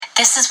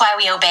This is why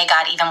we obey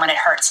God even when it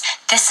hurts.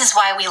 This is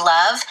why we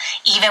love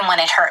even when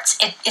it hurts.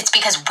 It's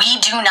because we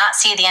do not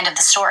see the end of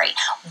the story.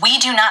 We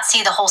do not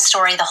see the whole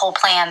story, the whole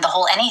plan, the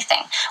whole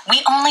anything.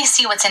 We only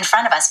see what's in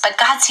front of us, but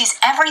God sees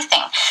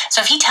everything.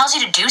 So if he tells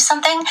you to do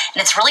something and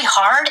it's really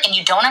hard and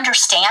you don't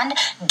understand,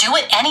 do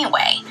it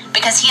anyway,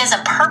 because he has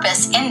a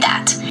purpose in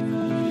that.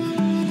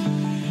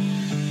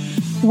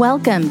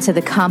 Welcome to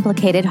the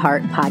Complicated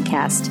Heart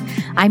Podcast.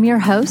 I'm your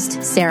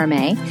host, Sarah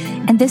May,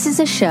 and this is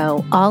a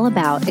show all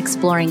about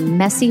exploring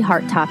messy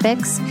heart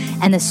topics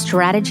and the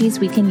strategies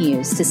we can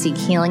use to seek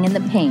healing in the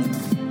pain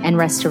and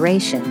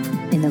restoration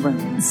in the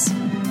ruins.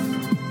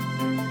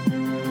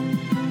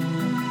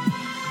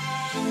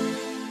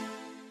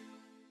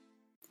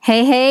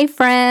 Hey,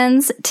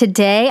 friends.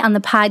 Today on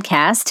the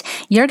podcast,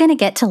 you're going to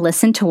get to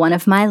listen to one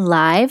of my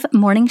live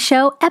morning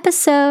show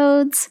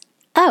episodes.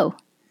 Oh,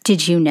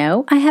 did you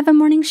know I have a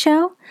morning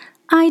show?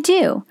 I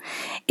do.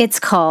 It's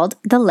called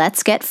the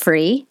Let's Get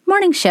Free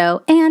Morning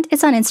Show, and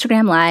it's on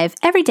Instagram Live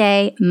every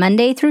day,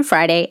 Monday through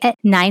Friday at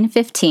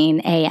 9:15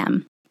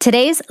 a.m.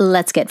 Today's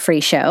Let's Get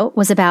Free show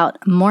was about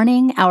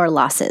mourning our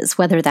losses,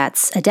 whether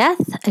that's a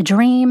death, a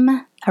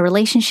dream, a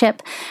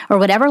relationship, or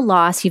whatever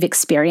loss you've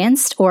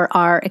experienced or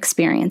are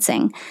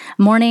experiencing.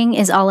 Mourning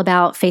is all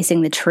about facing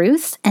the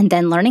truth and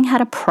then learning how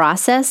to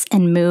process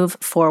and move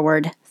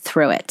forward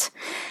through it.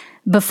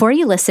 Before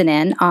you listen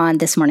in on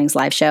this morning's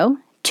live show,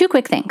 two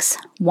quick things.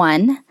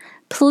 One,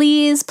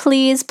 please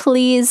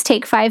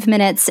take 5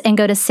 minutes and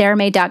go to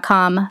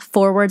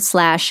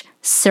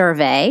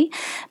sarahmay.com/survey,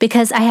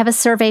 because I have a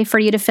survey for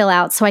you to fill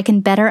out so I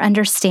can better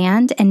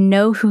understand and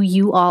know who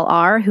you all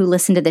are who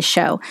listen to this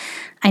show.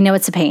 I know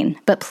it's a pain,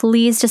 but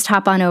please just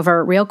hop on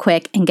over real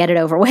quick and get it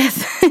over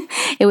with.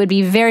 It would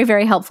be very,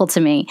 very helpful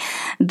to me.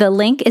 The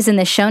link is in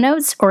the show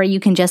notes, or you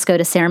can just go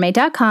to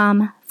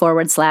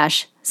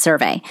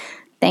sarahmay.com/survey.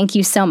 Thank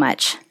you so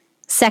much.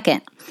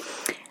 Second,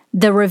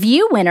 the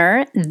review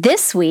winner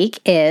this week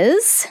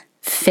is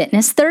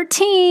Fitness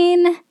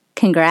 13.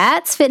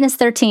 Congrats, Fitness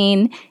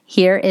 13.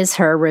 Here is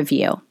her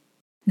review.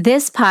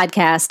 This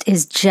podcast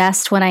is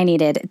just what I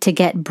needed to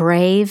get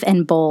brave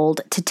and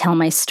bold to tell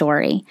my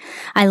story.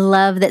 I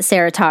love that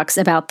Sarah talks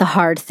about the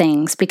hard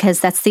things because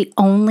that's the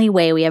only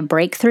way we have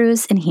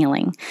breakthroughs and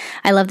healing.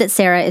 I love that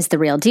Sarah is the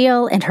real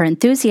deal and her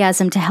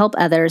enthusiasm to help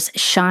others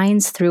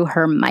shines through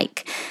her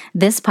mic.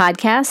 This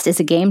podcast is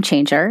a game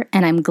changer,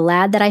 and I'm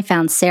glad that I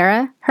found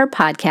Sarah, her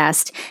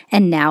podcast,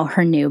 and now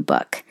her new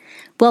book.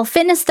 Well,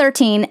 Fitness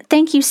 13,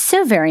 thank you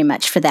so very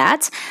much for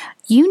that.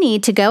 You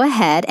need to go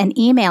ahead and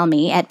email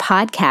me at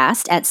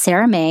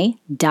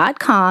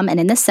podcast@sarahmay.com and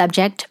in the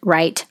subject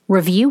write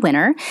review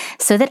winner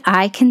so that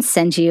I can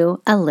send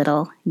you a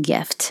little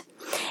gift.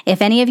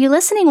 If any of you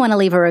listening want to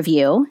leave a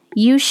review,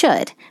 you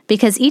should,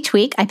 because each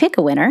week I pick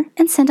a winner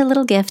and send a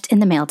little gift in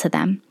the mail to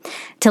them.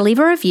 To leave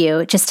a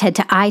review, just head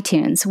to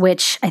iTunes,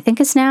 which I think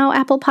is now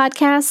Apple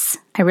Podcasts.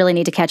 I really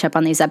need to catch up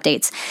on these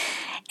updates.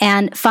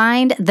 And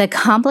find the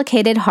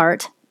Complicated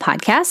Heart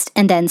Podcast,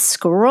 and then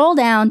scroll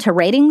down to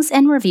ratings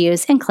and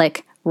reviews and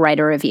click write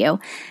a review.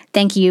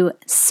 Thank you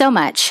so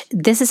much.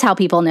 This is how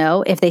people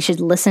know if they should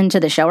listen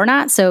to the show or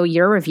not, so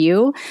your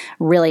review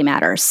really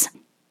matters.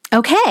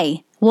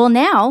 Okay, well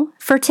now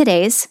for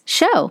today's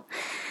show.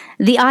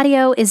 The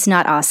audio is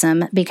not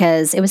awesome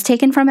because it was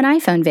taken from an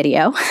iPhone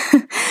video,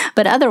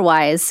 but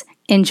otherwise,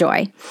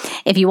 enjoy.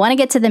 If you want to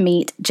get to the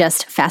meat,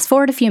 just fast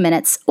forward a few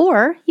minutes,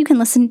 or you can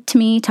listen to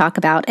me talk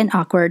about an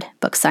awkward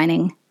book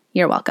signing.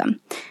 You're welcome.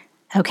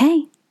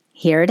 Okay,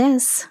 here it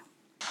is.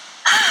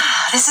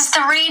 This is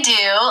the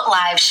redo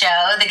live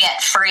show, the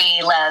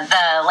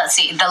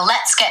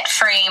Let's Get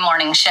Free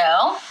morning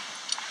show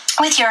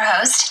with your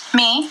host,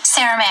 me,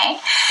 Sarah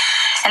May,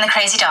 and the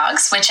crazy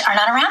dogs, which are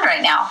not around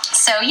right now.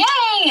 So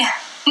yay!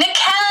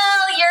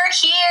 Nicole, you're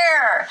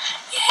here!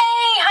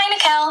 Yay! Hi,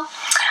 Nicole.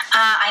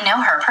 I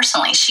know her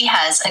personally. She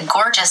has a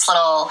gorgeous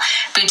little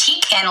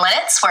boutique in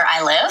Lidditz where I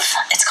live.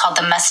 It's called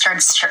the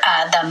Mustard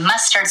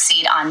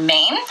Seed on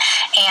Main,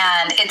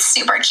 and it's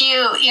super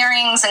cute.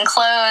 Earrings and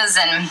clothes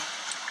and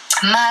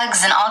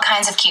mugs and all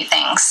kinds of cute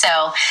things.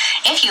 So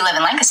if you live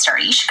in Lancaster,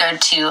 you should go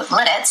to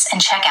Lidditz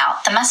and check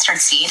out the Mustard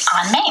Seed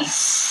on Main.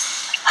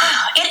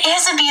 Oh, it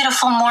is a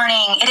beautiful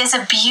morning. It is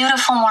a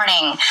beautiful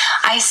morning.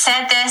 I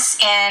said this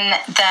in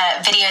the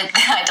video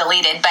that I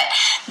deleted, but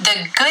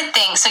the good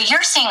thing, so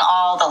you're seeing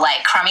all the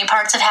crummy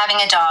parts of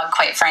having a dog,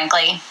 quite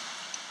frankly,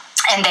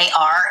 and they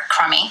are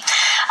crummy.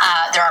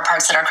 There are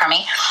parts that are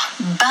crummy,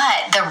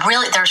 but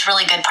there's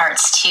really good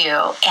parts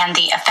too, and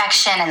the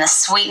affection and the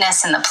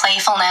sweetness and the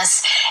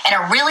playfulness. And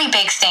a really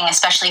big thing,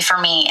 especially for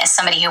me as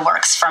somebody who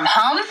works from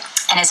home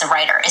and as a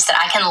writer, is that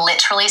I can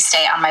literally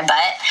stay on my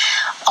butt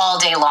all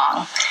day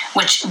long,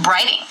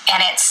 writing,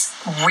 and it's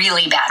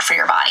really bad for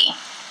your body.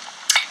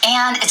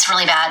 And it's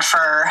really bad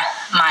for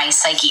my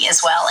psyche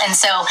as well. And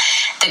so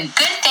the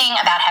good thing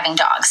about having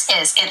dogs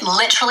is it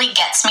literally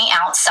gets me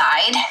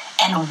outside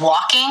and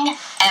walking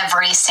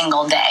every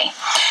single day.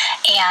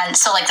 And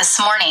so this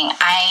morning,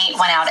 I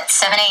went out at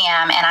 7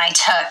 a.m. and I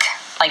took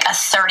like a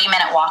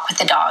 30-minute walk with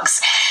the dogs.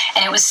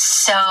 And it was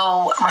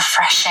so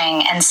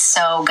refreshing and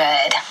so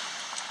good.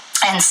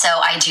 And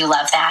so I do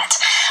love that.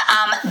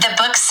 The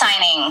book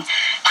signing,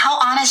 how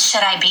honest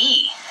should I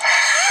be?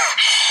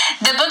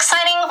 The book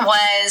signing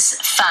was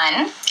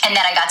fun, and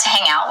that I got to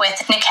hang out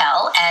with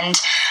Nicole and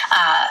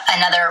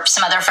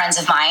some other friends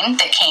of mine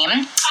that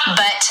came.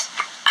 But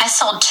I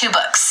sold 2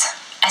 books.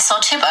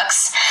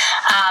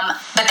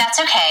 But that's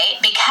okay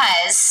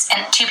because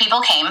and 2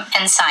 people came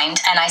and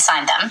signed, and I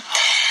signed them.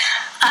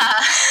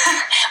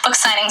 Book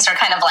signings are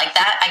kind of like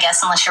that, I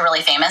guess, unless you're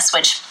really famous,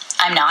 which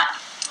I'm not.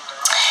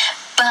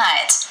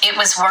 But it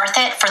was worth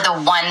it for the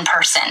one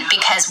person,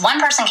 because one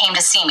person came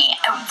to see me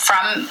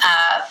from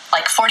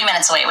like 40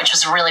 minutes away, which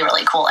was really,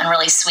 really cool and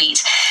really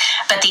sweet.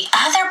 But the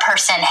other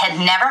person had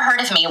never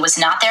heard of me, was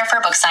not there for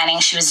a book signing.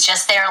 She was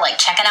just there like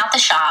checking out the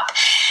shop.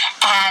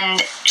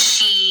 And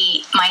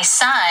my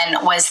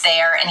son was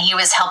there, and he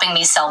was helping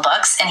me sell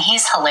books, and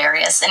he's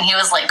hilarious. And he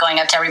was like going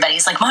up to everybody.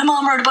 He's like, my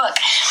mom wrote a book.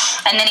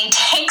 And then he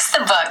takes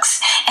the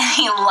books and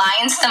he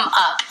lines them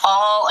up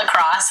all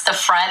across the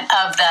front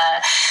of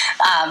the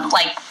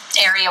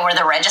area where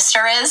the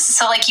register is.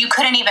 So like you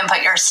couldn't even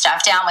put your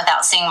stuff down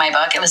without seeing my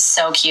book. It was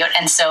so cute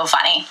and so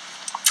funny.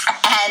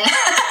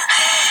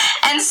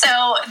 And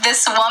so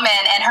this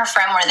woman and her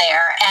friend were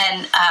there,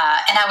 and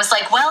I was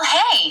like, well,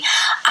 hey,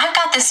 I've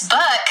got this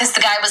book, because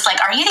the guy was like,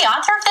 are you the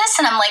author of this?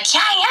 And I'm like,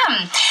 yeah, I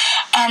am.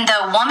 And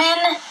the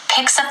woman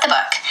picks up the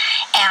book,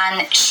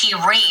 and she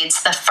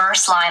reads the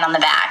first line on the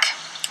back,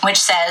 which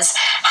says,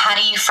 how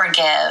do you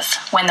forgive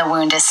when the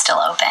wound is still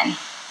open?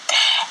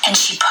 And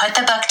she put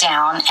the book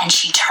down, and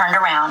she turned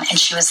around, and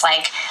she was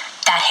like,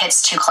 that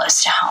hits too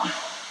close to home.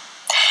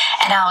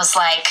 And I was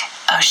like,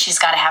 oh, she's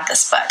got to have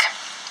this book.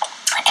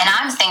 And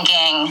I'm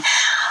thinking,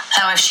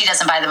 oh, if she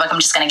doesn't buy the book, I'm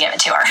just going to give it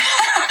to her.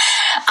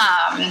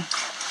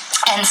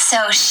 And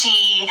so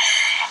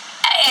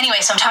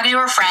so I'm talking to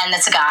her friend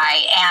that's a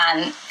guy,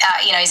 and,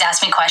 he's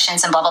asked me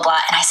questions and blah, blah, blah.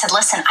 And I said,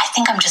 listen, I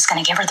think I'm just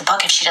going to give her the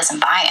book if she doesn't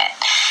buy it.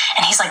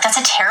 And he's like, that's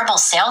a terrible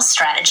sales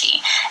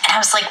strategy. And I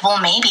was like, well,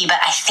 maybe, but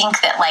I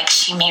think that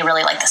she may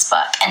really like this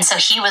book. And so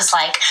he was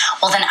like,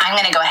 well, then I'm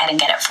going to go ahead and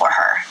get it for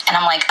her. And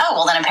I'm like, oh,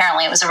 well, then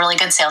apparently it was a really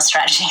good sales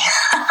strategy.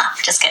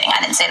 Just kidding. I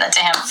didn't say that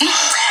to him.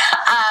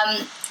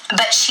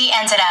 But she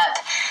ended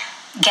up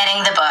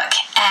getting the book.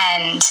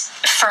 And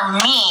for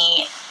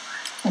me,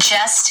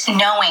 just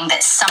knowing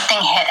that something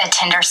hit a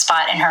tender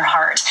spot in her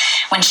heart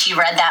when she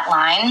read that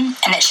line,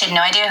 and that she had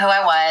no idea who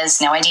I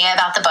was, no idea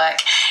about the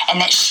book,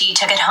 and that she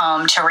took it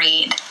home to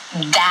read,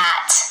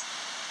 that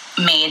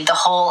made the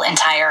whole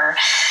entire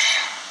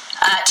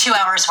 2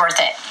 hours worth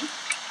it.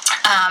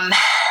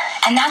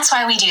 And that's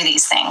why we do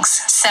these things.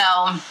 So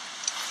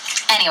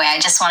anyway, I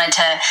just wanted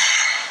to,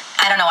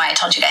 I don't know why I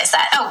told you guys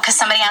that. Oh, because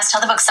somebody asked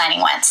how the book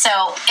signing went. So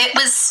it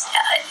was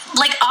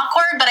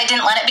awkward, but I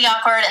didn't let it be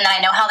awkward. And then I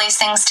know how these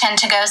things tend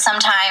to go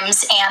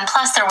sometimes. And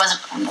plus there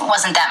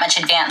wasn't that much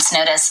advance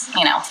notice,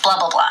 blah,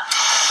 blah, blah.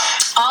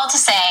 All to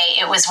say,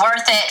 it was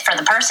worth it for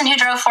the person who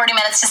drove 40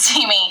 minutes to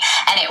see me.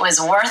 And it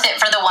was worth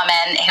it for the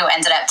woman who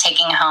ended up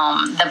taking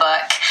home the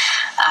book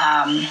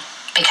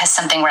because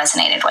something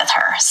resonated with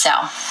her. So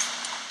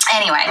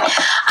anyway,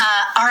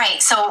 all right,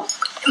 so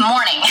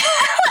mourning.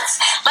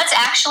 let's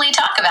actually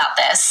talk about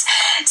this.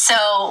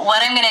 So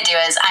what I'm going to do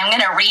is I'm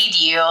going to read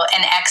you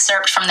an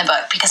excerpt from the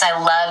book, because I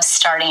love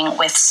starting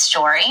with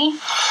story.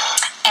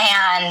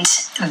 And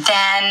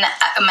then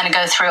I'm going to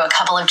go through a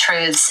couple of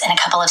truths and a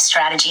couple of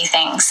strategy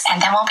things,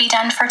 and then we'll be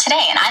done for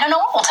today. And I don't know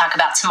what we'll talk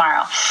about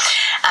tomorrow.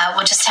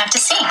 We'll just have to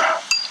see.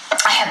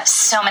 I have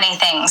so many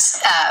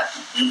things,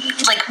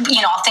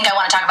 I'll think I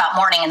want to talk about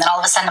mourning, and then all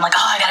of a sudden I'm like,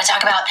 oh, I got to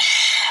talk about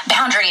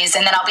boundaries.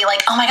 And then I'll be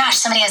like, oh my gosh,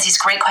 somebody has these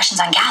great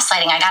questions on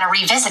gaslighting. I got to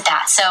revisit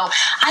that. So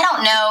I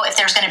don't know if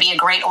there's going to be a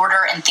great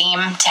order and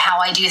theme to how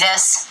I do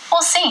this.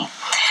 We'll see.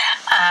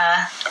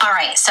 All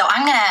right. So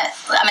I'm going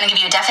to give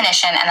you a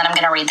definition, and then I'm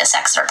going to read this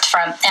excerpt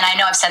from, and I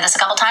know I've said this a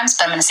couple times,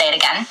 but I'm going to say it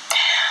again.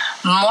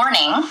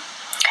 Mourning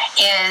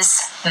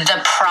is the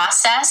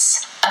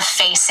process of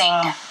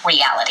facing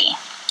reality.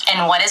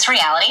 And what is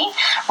reality?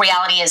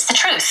 Reality is the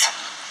truth.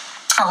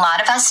 A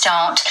lot of us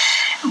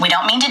we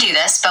don't mean to do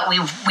this, but we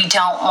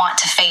don't want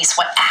to face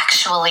what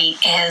actually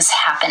is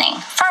happening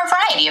for a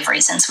variety of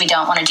reasons. We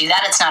don't want to do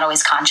that. It's not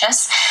always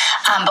conscious.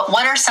 But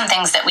what are some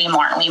things that we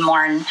mourn? We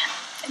mourn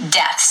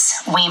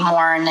deaths. We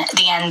mourn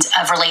the end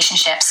of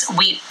relationships.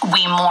 We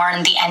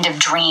mourn the end of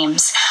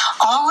dreams.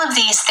 All of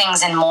these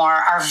things and more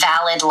are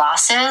valid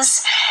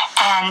losses.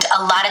 And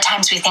a lot of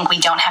times we think we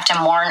don't have to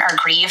mourn or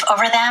grieve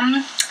over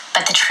them.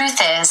 But the truth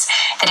is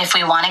that if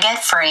we want to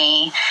get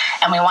free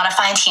and we want to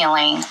find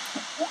healing,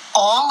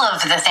 all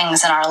of the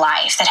things in our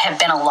life that have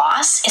been a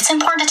loss, it's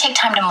important to take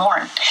time to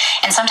mourn.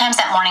 And sometimes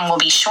that mourning will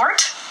be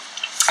short,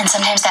 and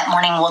sometimes that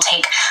mourning will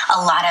take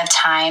a lot of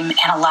time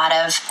and a lot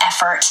of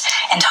effort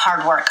and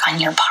hard work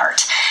on your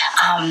part.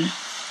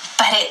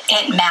 But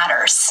it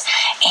matters.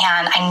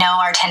 And I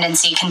know our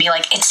tendency can be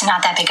like, it's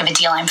not that big of a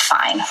deal, I'm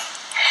fine.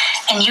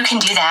 And you can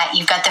do that.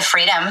 You've got the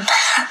freedom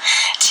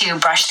to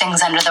brush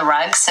things under the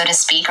rug, so to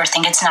speak, or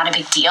think it's not a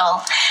big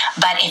deal.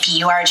 But if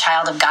you are a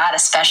child of God,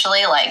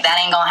 especially, like, that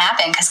ain't going to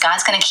happen, because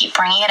God's going to keep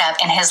bringing it up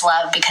in his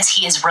love, because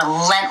he is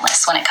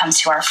relentless when it comes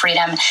to our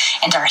freedom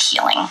and our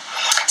healing.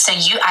 So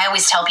I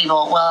always tell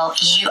people, well,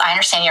 I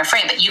understand you're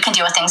afraid, but you can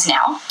deal with things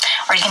now,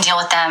 or you can deal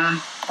with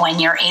them when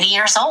you're 80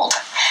 years old,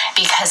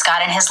 because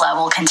God in his love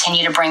will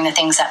continue to bring the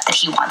things up that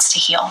he wants to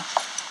heal.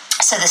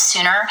 So the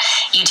sooner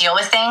you deal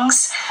with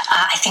things,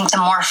 I think the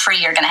more free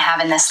you're going to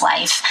have in this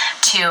life,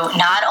 to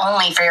not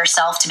only for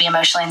yourself to be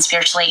emotionally and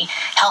spiritually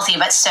healthy,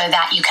 but so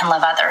that you can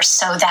love others,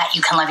 so that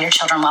you can love your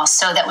children well,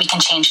 so that we can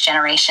change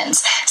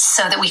generations,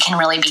 so that we can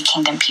really be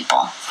kingdom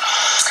people.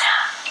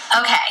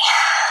 Okay,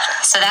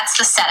 so that's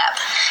the setup.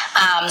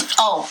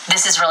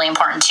 This is really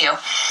important too.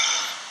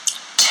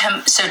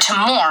 So to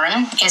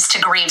mourn is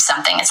to grieve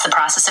something. It's the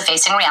process of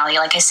facing reality,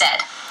 like I said.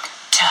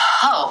 To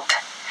hope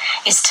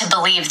is to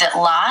believe that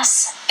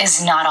loss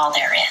is not all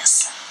there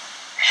is.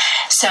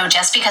 So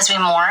just because we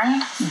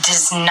mourn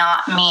does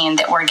not mean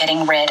that we're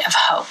getting rid of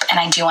hope. And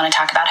I do want to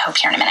talk about hope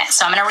here in a minute.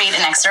 So I'm going to read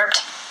an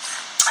excerpt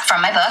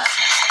from my book,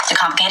 The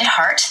Complicated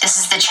Heart. This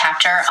is the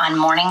chapter on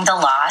mourning the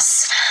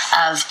loss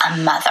of a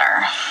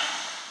mother.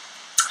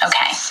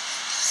 Okay.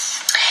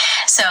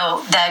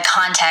 So the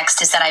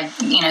context is that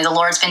the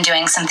Lord's been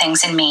doing some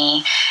things in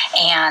me,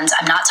 and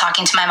I'm not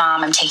talking to my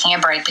mom. I'm taking a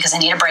break because I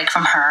need a break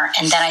from her.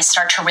 And then I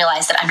start to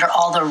realize that under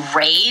all the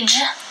rage,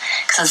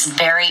 because I was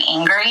very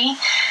angry,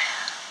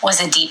 was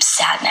a deep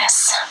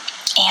sadness.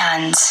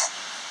 And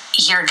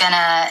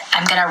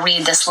I'm gonna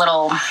read this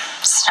little,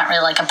 it's not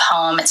really like a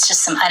poem, it's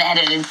just some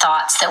unedited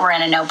thoughts that were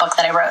in a notebook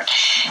that I wrote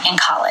in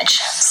college.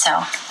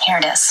 So here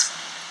it is.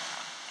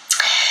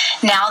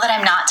 Now that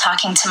I'm not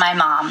talking to my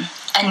mom,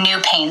 a new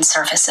pain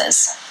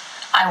surfaces.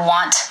 I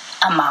want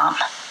a mom.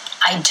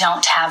 I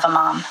don't have a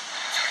mom.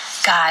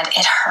 God,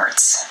 it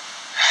hurts.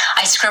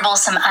 I scribble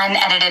some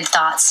unedited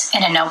thoughts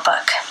in a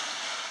notebook.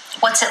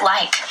 What's it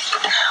like?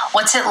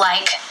 What's it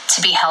like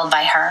to be held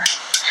by her?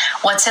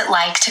 What's it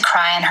like to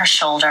cry on her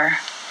shoulder?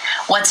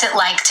 What's it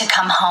like to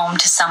come home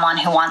to someone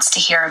who wants to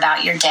hear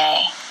about your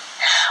day?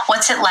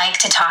 What's it like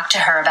to talk to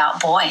her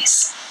about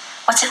boys?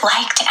 What's it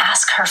like to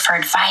ask her for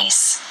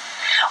advice?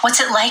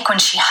 What's it like when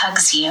she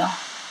hugs you?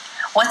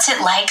 What's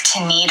it like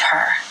to need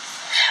her?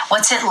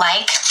 What's it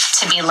like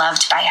to be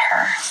loved by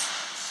her?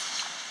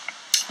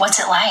 What's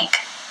it like?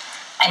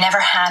 I never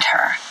had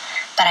her,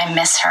 but I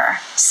miss her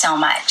so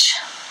much.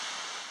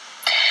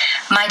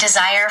 My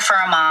desire for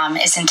a mom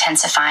is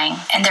intensifying,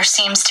 and there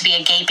seems to be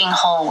a gaping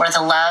hole where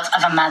the love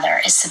of a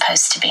mother is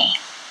supposed to be.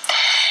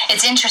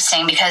 It's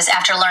interesting because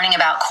after learning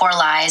about core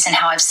lies and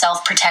how I've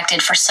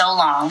self-protected for so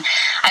long,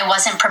 I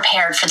wasn't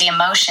prepared for the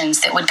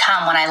emotions that would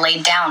come when I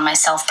laid down my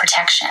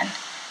self-protection.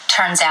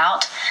 Turns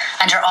out,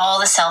 under all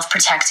the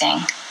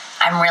self-protecting,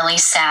 I'm really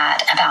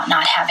sad about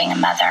not having a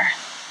mother.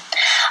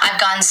 I've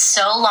gone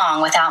so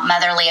long without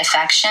motherly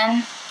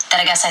affection that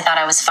I guess I thought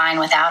I was fine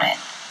without it.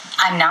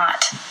 I'm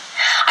not.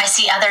 I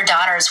see other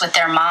daughters with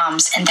their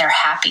moms and they're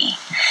happy.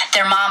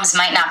 Their moms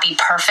might not be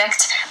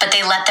perfect, but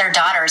they let their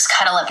daughters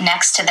cuddle up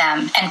next to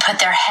them and put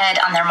their head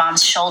on their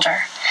mom's shoulder.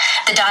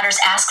 The daughters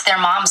ask their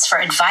moms for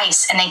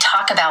advice and they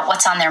talk about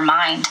what's on their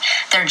mind,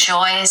 their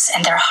joys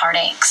and their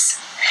heartaches.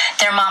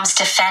 Their moms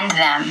defend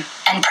them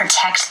and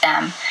protect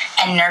them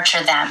and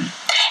nurture them,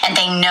 and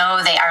they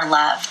know they are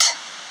loved.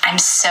 I'm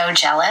so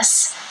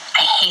jealous.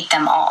 I hate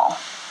them all.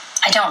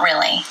 I don't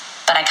really,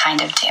 but I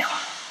kind of do.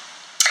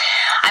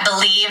 I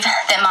believe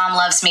that mom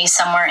loves me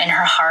somewhere in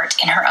her heart,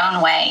 in her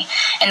own way,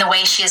 in the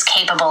way she is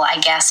capable, I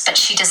guess, but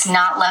she does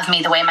not love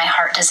me the way my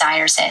heart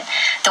desires it,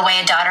 the way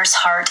a daughter's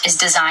heart is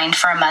designed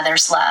for a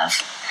mother's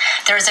love.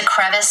 There is a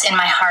crevice in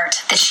my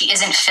heart that she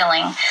isn't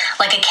filling,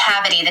 like a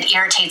cavity that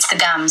irritates the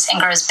gums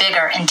and grows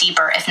bigger and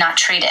deeper if not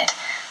treated.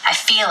 I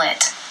feel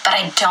it, but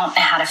I don't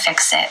know how to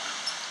fix it.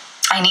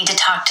 I need to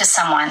talk to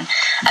someone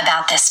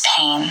about this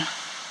pain.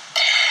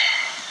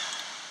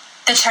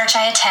 The church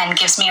I attend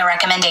gives me a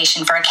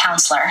recommendation for a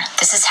counselor.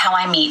 This is how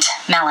I meet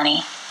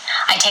Melanie.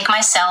 I take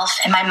myself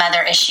and my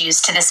mother issues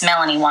to this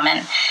Melanie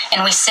woman,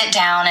 and we sit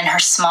down in her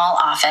small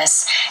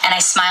office, and I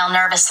smile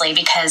nervously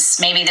because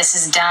maybe this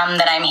is dumb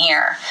that I'm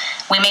here.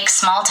 We make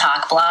small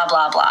talk, blah,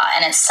 blah, blah,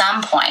 and at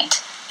some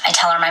point, I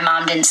tell her my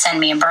mom didn't send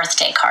me a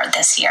birthday card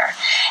this year,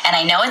 and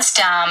I know it's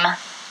dumb,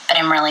 but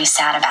I'm really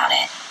sad about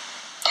it.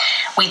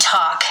 We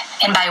talk,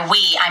 and by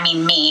we, I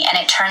mean me, and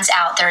it turns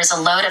out there is a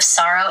load of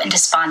sorrow and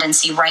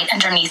despondency right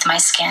underneath my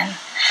skin.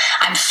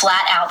 I'm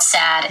flat out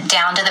sad,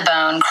 down to the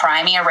bone,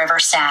 cry me a river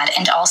sad,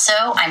 and also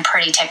I'm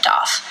pretty ticked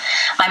off.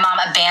 My mom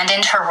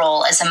abandoned her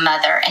role as a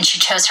mother, and she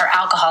chose her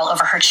alcohol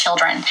over her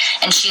children,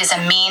 and she is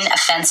a mean,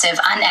 offensive,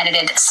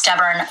 unedited,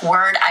 stubborn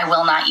word I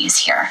will not use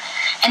here.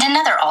 And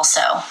another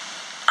also,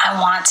 I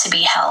want to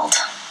be held.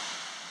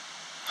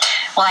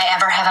 Will I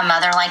ever have a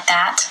mother like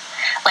that?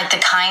 Like the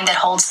kind that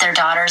holds their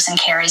daughters and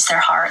carries their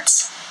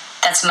hearts?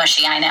 That's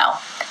mushy, I know,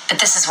 but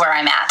this is where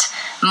I'm at.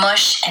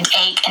 Mush and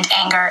ache and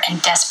anger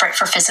and desperate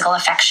for physical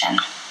affection.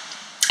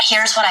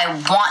 Here's what I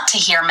want to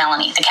hear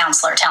Melanie, the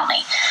counselor, tell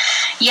me.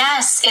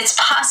 Yes, it's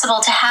possible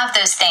to have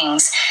those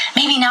things.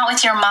 Maybe not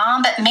with your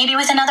mom, but maybe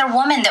with another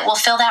woman that will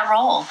fill that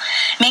role.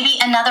 Maybe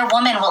another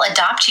woman will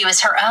adopt you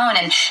as her own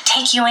and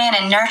take you in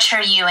and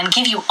nurture you and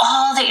give you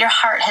all that your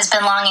heart has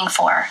been longing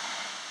for.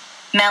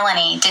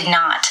 Melanie did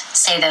not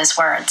say those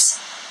words.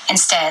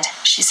 Instead,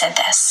 she said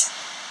this: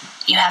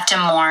 you have to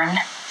mourn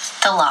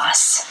the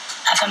loss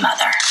of a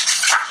mother.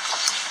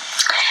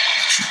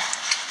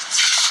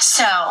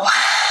 So,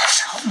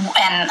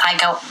 and I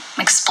go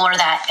explore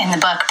that in the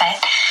book,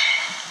 but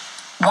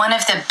one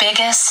of the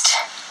biggest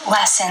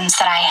lessons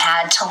that I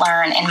had to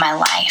learn in my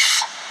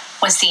life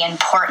was the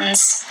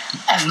importance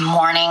of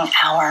mourning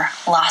our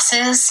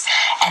losses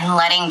and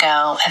letting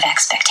go of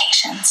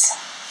expectations.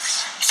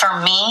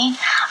 For me,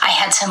 I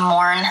had to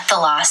mourn the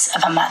loss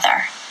of a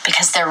mother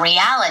because the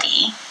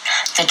reality,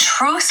 the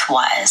truth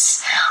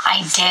was,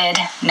 I did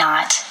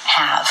not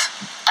have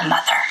a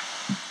mother.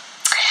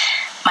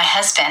 My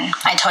husband,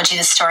 I told you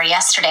the story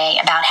yesterday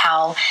about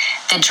how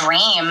the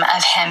dream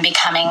of him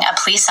becoming a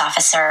police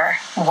officer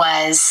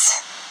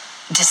was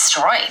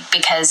destroyed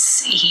because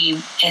he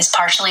is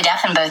partially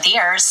deaf in both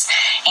ears,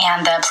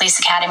 and the police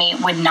academy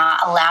would not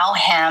allow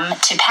him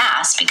to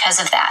pass because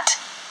of that.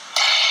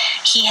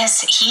 He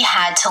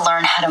had to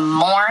learn how to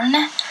mourn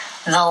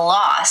the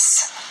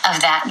loss of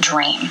that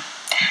dream.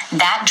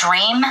 That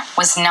dream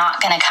was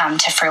not going to come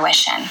to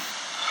fruition.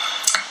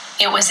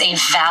 It was a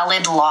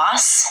valid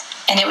loss,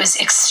 and it was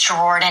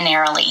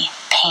extraordinarily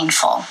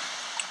painful.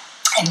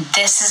 And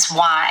this is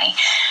why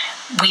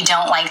we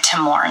don't like to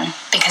mourn,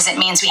 because it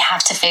means we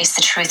have to face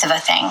the truth of a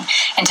thing.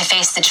 And to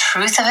face the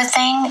truth of a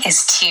thing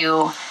is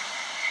to,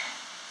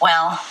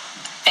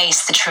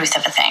 face the truth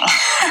of a thing.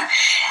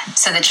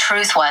 So the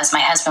truth was, my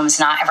husband was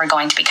not ever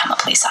going to become a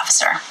police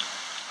officer.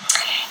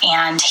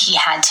 And he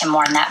had to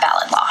mourn that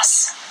valid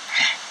loss.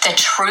 The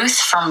truth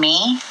for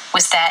me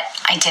was that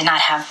I did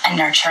not have a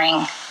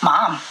nurturing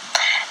mom,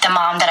 the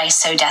mom that I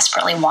so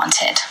desperately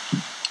wanted.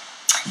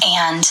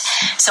 And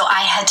so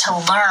I had to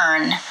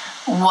learn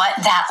what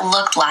that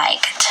looked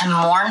like to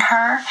mourn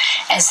her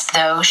as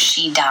though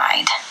she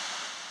died.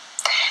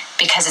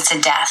 Because it's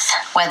a death,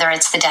 whether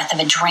it's the death of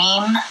a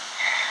dream,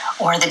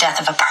 or the death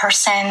of a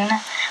person,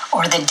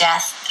 or the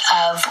death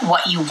of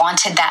what you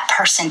wanted that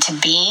person to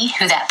be,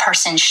 who that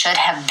person should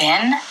have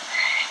been,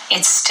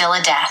 it's still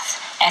a death,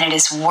 and it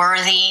is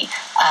worthy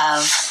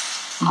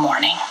of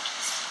mourning.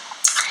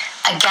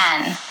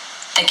 Again,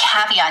 the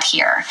caveat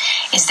here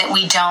is that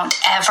we don't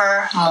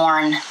ever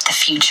mourn the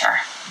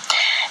future,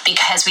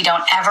 because we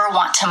don't ever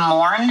want to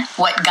mourn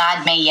what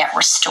God may yet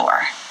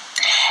restore.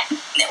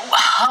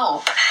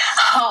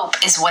 Hope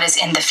is what is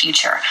in the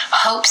future.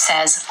 Hope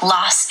says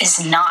loss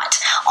is not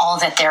all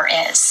that there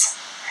is.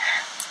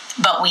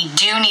 But we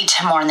do need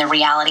to mourn the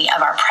reality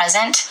of our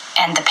present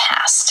and the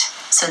past.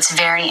 So it's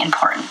very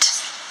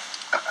important.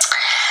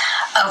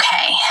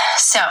 Okay,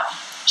 so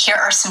here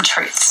are some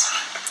truths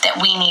that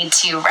we need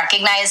to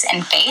recognize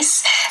and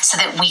face so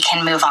that we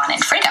can move on in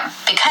freedom.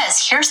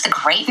 Because here's the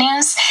great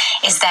news,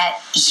 is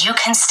that you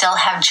can still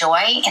have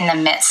joy in the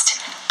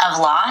midst of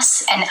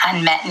loss and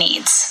unmet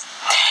needs.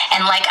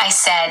 And like I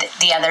said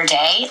the other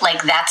day,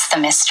 that's the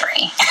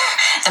mystery.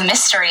 The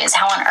mystery is,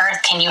 how on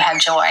earth can you have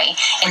joy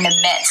in the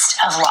midst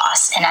of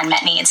loss and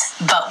unmet needs?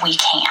 But we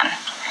can.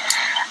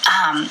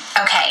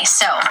 Okay,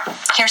 so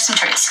here's some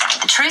truths.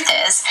 The truth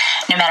is,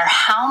 no matter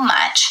how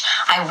much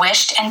I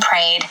wished and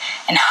prayed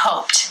and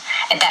hoped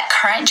at that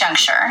current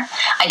juncture,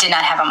 I did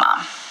not have a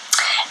mom.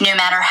 No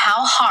matter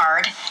how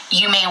hard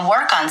you may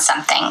work on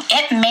something,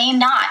 it may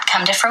not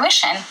come to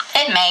fruition.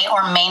 It may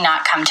or may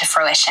not come to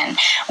fruition.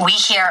 We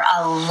hear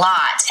a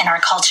lot in our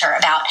culture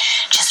about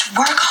just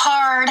work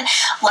hard,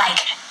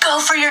 go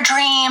for your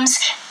dreams,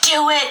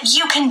 do it,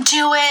 you can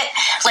do it,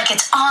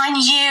 it's on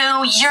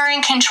you, you're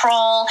in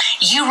control,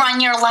 you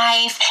run your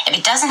life. If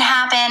it doesn't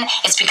happen,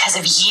 it's because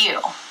of you.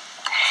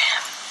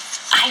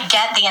 I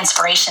get the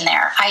inspiration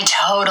there. I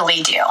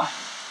totally do.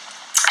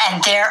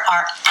 And there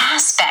are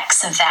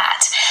aspects of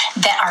that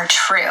are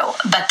true.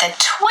 But the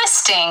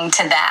twisting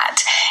to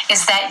that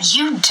is that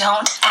you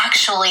don't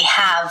actually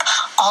have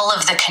all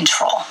of the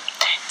control.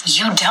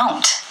 You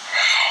don't.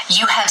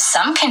 You have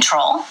some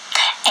control,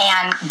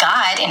 and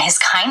God, in His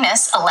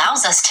kindness,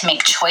 allows us to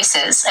make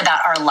choices about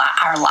our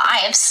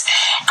lives,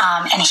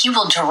 and He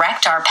will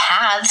direct our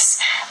paths.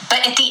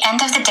 But at the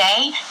end of the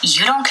day,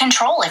 you don't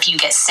control if you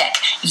get sick.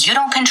 You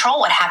don't control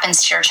what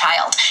happens to your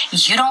child.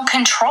 You don't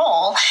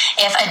control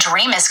if a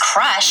dream is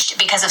crushed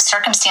because of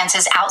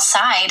circumstances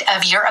outside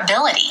of your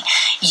ability.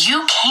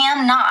 You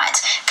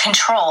cannot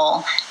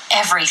control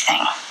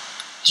everything.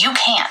 You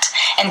can't.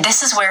 And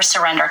this is where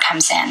surrender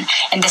comes in.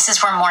 And this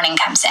is where mourning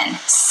comes in.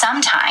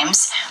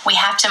 Sometimes we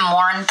have to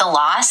mourn the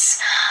loss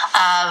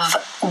of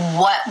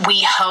what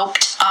we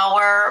hoped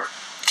our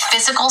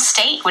physical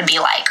state would be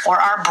like,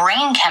 or our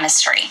brain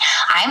chemistry.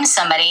 I'm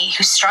somebody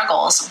who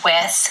struggles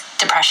with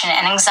depression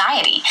and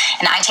anxiety,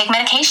 and I take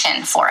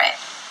medication for it.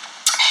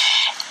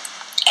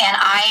 And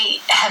I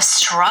have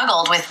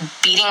struggled with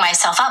beating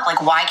myself up.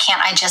 Why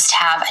can't I just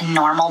have a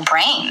normal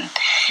brain?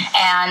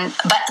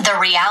 But the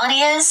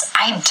reality is,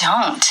 I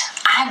don't.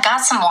 I've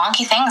got some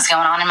wonky things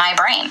going on in my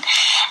brain.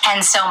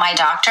 And so my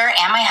doctor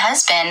and my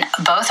husband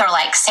both are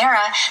like,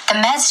 Sarah, the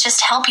meds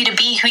just help you to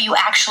be who you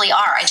actually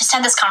are. I just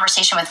had this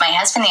conversation with my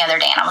husband the other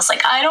day, and I was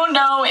like, I don't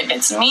know if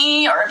it's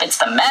me or if it's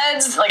the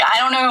meds. Like, I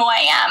don't know who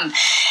I am.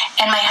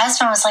 And my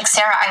husband was like,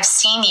 Sarah, I've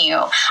seen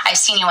you. I've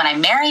seen you when I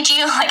married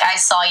you. Like, I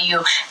saw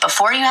you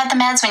before you had the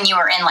meds when you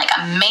were in like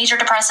a major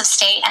depressive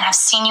state, and I've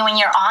seen you when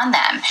you're on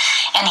them.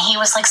 And he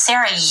was like,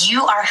 Sarah,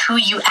 you are who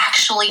you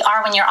actually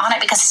are when you're on it,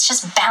 because it's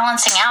just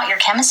balancing out your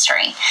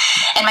chemistry.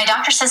 And my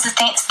doctor says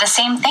the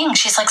same thing.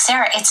 She's like,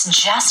 Sarah, it's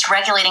just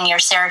regulating your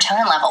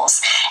serotonin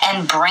levels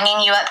and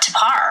bringing you up to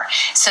par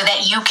so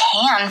that you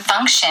can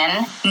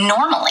function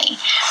normally.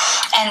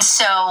 And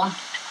so,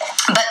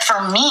 but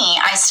for me,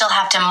 I still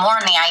have to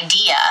mourn the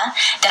idea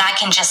that I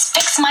can just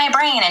fix my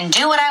brain and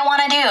do what I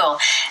want to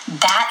do.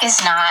 That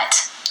is not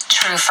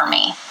true for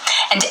me.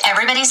 And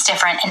everybody's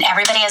different, and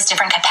everybody has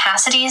different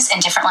capacities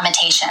and different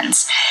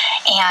limitations.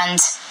 And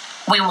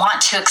we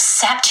want to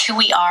accept who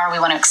we are. We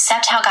want to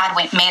accept how God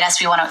made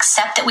us. We want to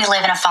accept that we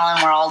live in a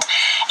fallen world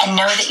and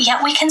know that,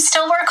 yeah, we can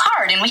still work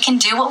hard and we can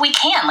do what we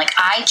can. Like,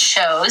 I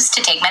chose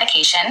to take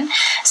medication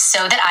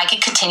so that I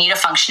could continue to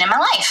function in my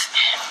life.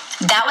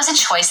 That was a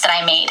choice that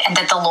I made and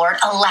that the Lord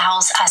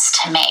allows us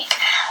to make.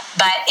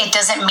 But it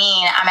doesn't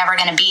mean I'm ever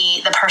going to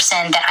be the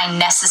person that I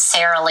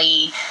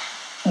necessarily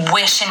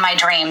wish in my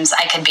dreams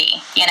I could be,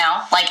 you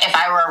know? Like, if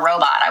I were a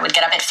robot, I would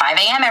get up at 5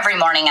 a.m. every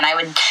morning and I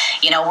would,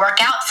 work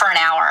out for an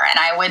hour and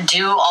I would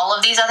do all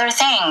of these other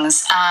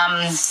things.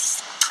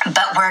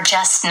 But we're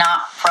just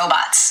not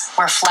robots.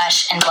 We're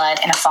flesh and blood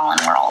in a fallen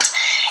world.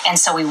 And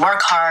so we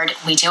work hard,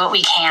 we do what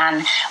we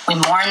can, we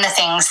mourn the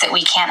things that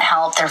we can't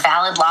help, they're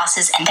valid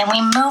losses, and then we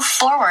move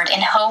forward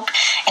in hope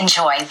and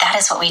joy. That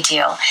is what we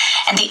do.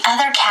 And the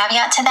other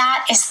caveat to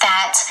that is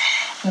that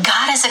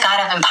God is a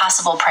God of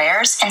impossible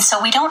prayers, and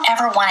so we don't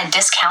ever want to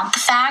discount the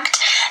fact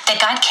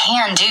that God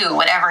can do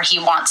whatever he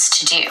wants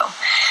to do.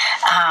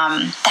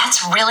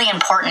 That's really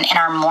important in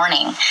our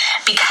mourning,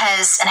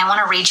 because, and I want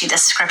to read you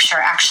this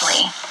scripture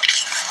actually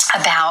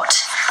about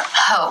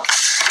hope.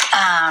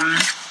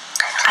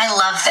 I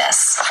love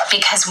this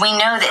because we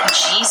know that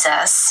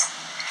Jesus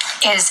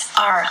is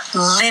our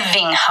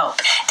living hope.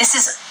 This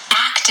is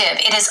active.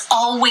 It is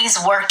always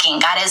working.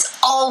 God is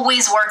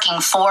always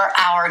working for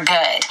our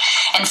good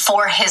and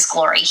for his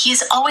glory.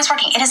 He's always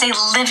working. It is a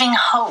living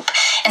hope.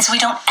 And so we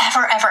don't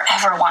ever, ever,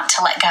 ever want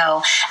to let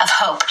go of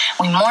hope.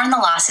 We mourn the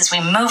losses,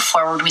 we move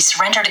forward, we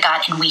surrender to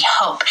God, and we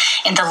hope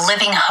in the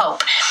living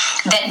hope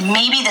that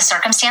maybe the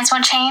circumstance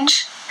won't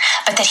change,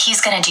 but that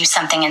he's going to do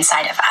something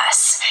inside of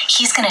us.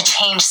 He's going to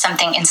change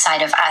something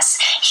inside of us.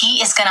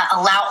 He is going to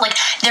allow, like,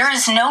 there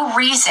is no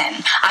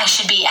reason I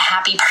should be a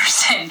happy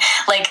person.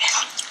 Like,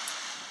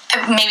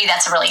 maybe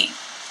that's a really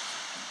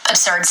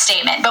absurd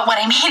statement, but what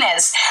I mean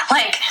is,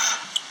 like,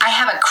 I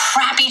have a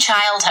crappy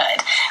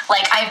childhood.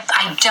 Like,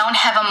 I don't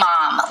have a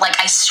mom. Like,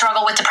 I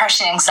struggle with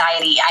depression and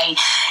anxiety.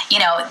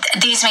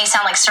 These may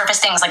sound like surface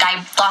things. Like,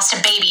 I lost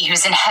a baby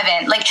who's in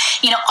heaven. Like,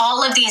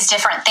 all of these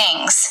different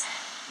things.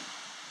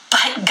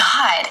 But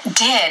God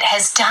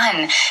has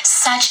done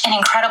such an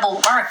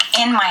incredible work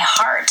in my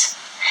heart.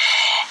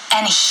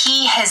 And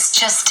he has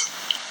just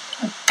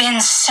been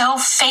so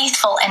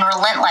faithful and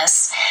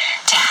relentless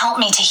to help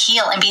me to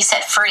heal and be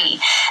set free,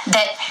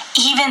 that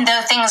even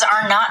though things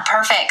are not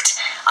perfect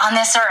on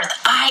this earth,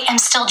 I am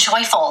still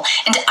joyful,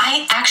 and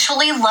I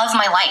actually love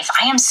my life.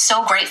 I am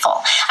so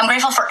grateful. I'm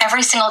grateful for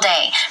every single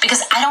day,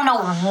 because I don't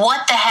know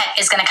what the heck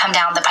is going to come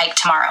down the pike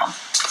tomorrow.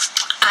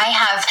 I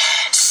have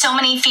so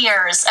many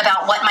fears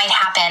about what might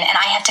happen, and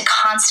I have to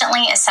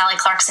constantly, as Sally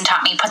Clarkson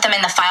taught me, put them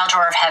in the file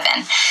drawer of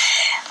heaven.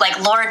 Like,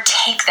 Lord,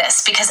 take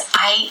this, because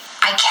I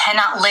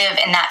cannot live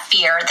in that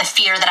fear, the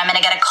fear that I'm going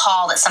to get a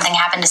call that something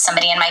happened to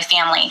somebody in my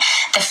family,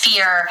 the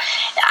fear.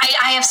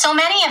 I have so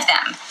many of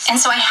them, and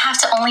so I have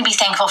to only be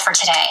thankful for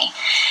today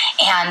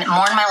and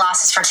mourn my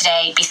losses for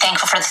today, be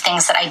thankful for the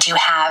things that I do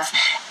have.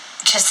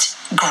 Just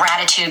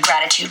gratitude,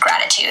 gratitude,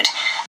 gratitude.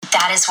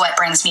 That is what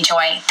brings me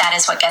joy. That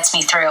is what gets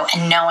me through.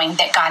 And knowing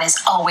that God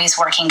is always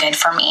working good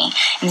for me,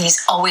 and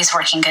he's always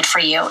working good for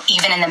you,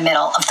 even in the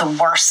middle of the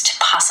worst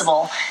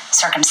possible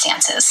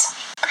circumstances.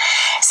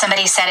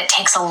 Somebody said it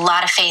takes a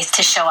lot of faith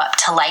to show up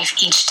to life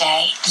each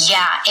day.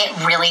 Yeah,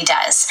 it really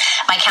does.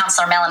 My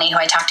counselor, Melanie, who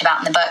I talked about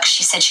in the book,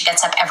 she said she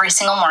gets up every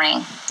single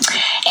morning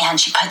and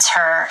she puts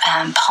her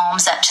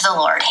palms up to the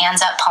Lord,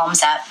 hands up,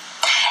 palms up,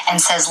 and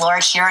says,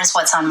 Lord, here is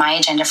what's on my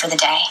agenda for the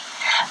day.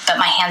 But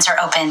my hands are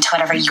open to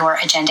whatever your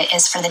agenda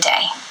is for the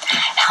day.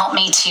 Help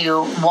me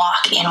to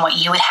walk in what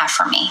you would have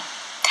for me.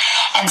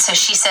 And so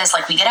she says,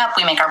 like, we get up,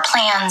 we make our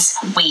plans,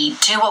 we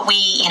do what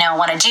we,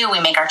 want to do, we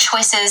make our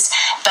choices,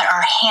 but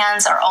our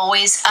hands are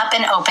always up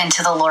and open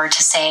to the Lord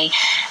to say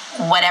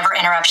whatever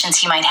interruptions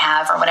he might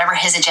have or whatever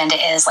his agenda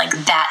is, like,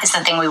 that is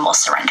the thing we will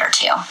surrender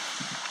to.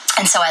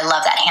 And so I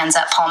love that, hands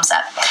up, palms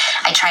up.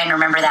 I try and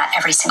remember that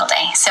every single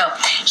day. So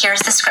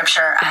here's the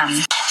scripture.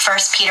 1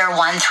 Peter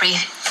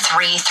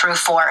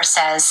 1:3-4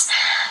 says,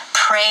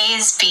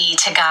 Praise be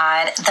to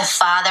God, the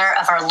Father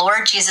of our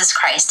Lord Jesus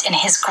Christ. In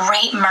his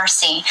great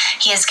mercy,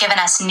 he has given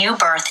us new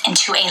birth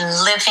into a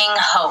living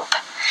hope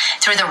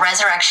through the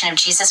resurrection of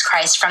Jesus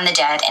Christ from the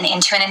dead and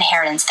into an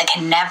inheritance that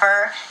can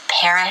never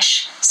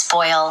perish,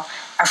 spoil,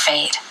 or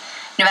fade.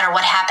 No matter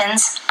what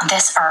happens on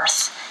this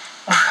earth,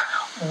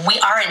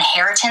 our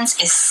inheritance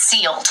is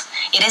sealed.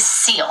 It is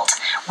sealed.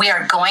 We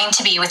are going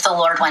to be with the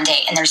Lord one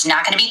day, and there's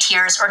not going to be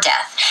tears or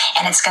death,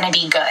 and it's going to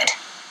be good.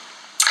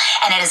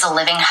 And it is a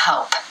living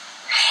hope.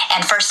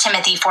 And 1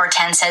 Timothy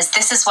 4:10 says,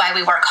 this is why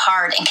we work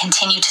hard and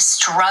continue to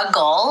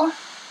struggle.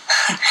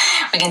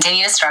 We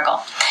continue to struggle,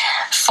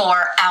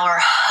 for our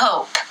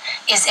hope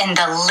is in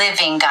the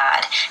living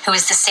God, who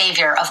is the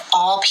Savior of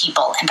all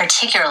people, and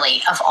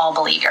particularly of all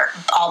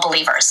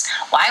believers.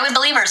 Why would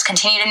believers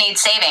continue to need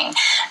saving?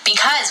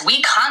 Because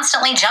we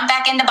constantly jump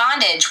back into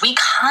bondage. We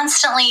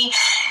constantly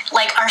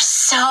are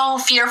so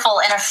fearful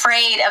and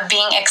afraid of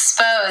being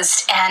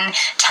exposed and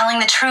telling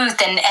the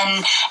truth and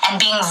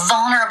being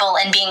vulnerable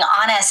and being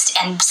honest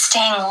and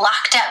staying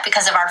locked up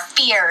because of our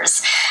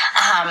fears.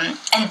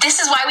 And this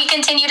is why we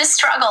continue to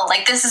struggle.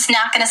 This is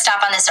not going to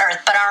stop on this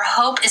earth, but our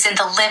hope is in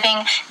the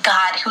living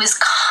God who is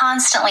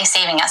constantly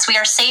saving us. We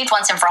are saved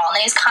once and for all,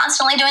 and he's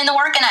constantly doing the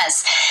work in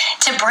us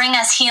to bring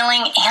us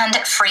healing and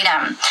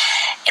freedom.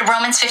 In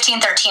Romans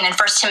 15:13 and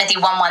 1 Timothy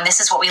 1:1, this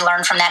is what we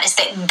learn from that, is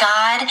that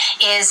God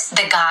is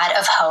the God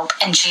of hope,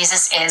 and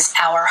Jesus is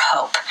our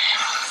hope.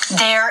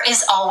 There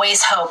is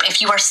always hope. If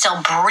you are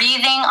still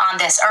breathing on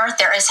this earth,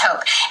 there is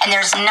hope. And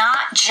there's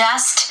not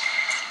just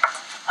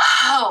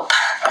hope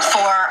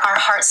for our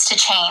hearts to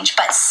change,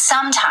 but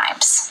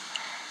sometimes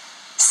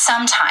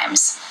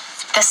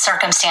the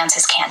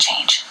circumstances can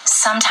change.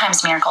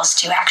 Sometimes miracles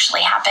do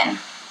actually happen.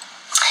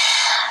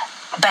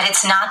 But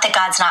it's not that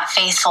God's not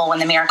faithful when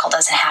the miracle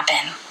doesn't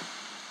happen.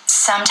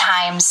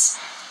 Sometimes,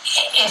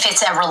 if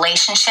it's a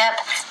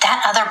relationship,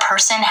 that other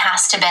person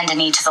has to bend a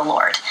knee to the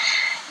Lord.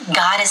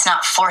 God is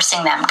not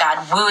forcing them.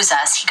 God woos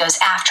us. He goes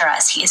after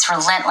us. He is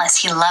relentless.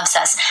 He loves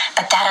us.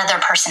 But that other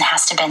person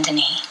has to bend a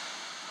knee.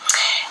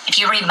 If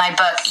you read my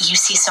book, you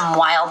see some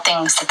wild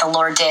things that the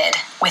Lord did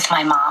with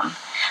my mom.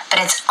 But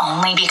it's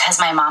only because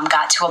my mom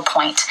got to a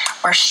point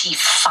where she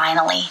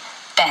finally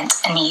bent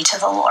a knee to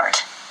the Lord.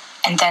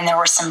 And then there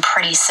were some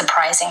pretty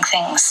surprising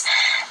things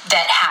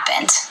that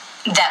happened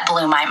that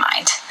blew my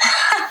mind.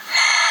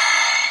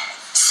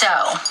 So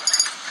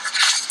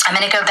I'm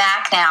going to go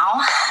back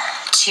now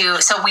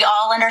so we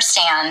all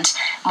understand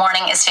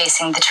mourning is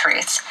facing the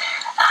truth.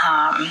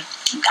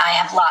 I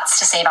have lots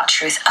to say about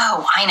truth.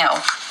 Oh, I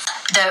know.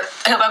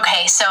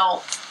 Okay,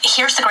 so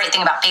here's the great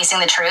thing about facing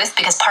the truth,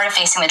 because part of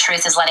facing the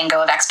truth is letting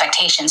go of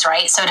expectations,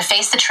 right? So to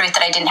face the truth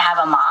that I didn't have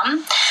a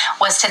mom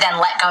was to then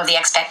let go of the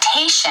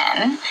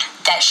expectation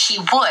that she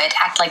would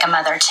act like a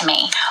mother to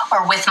me.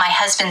 Or with my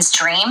husband's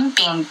dream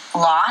being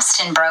lost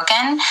and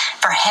broken,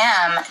 for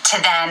him to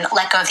then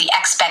let go of the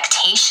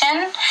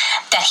expectation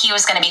that he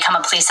was going to become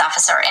a police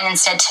officer, and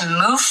instead to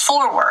move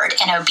forward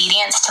in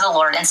obedience to the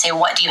Lord and say,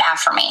 what do you have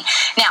for me?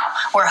 Now,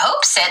 where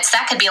hope sits,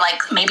 that could be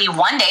maybe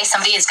one day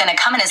somebody is going to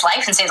come in his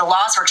life and say the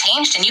laws were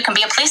changed and you can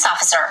be a police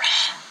officer.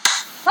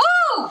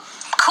 Woo!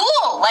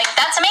 Cool.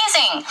 That's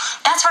amazing.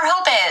 That's where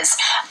hope is.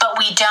 But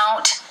we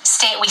don't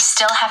stay. We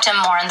still have to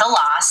mourn the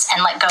loss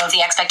and let go of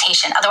the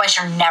expectation. Otherwise,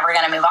 you're never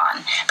going to move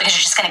on, because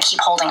you're just going to keep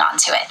holding on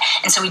to it.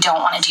 And so we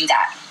don't want to do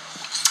that.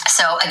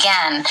 So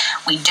again,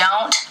 we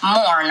don't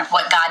mourn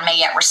what God may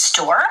yet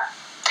restore,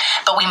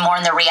 but we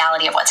mourn the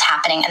reality of what's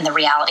happening and the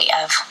reality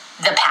of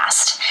the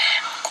past.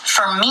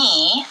 For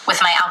me,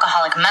 with my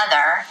alcoholic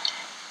mother,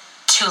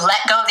 to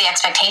let go of the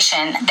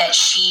expectation that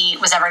she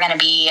was ever going to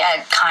be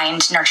a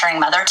kind, nurturing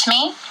mother to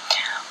me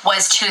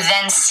was to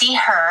then see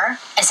her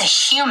as a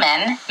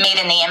human made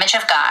in the image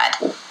of God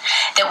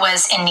that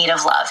was in need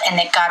of love, and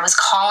that God was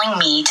calling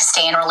me to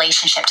stay in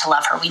relationship to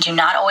love her. We do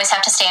not always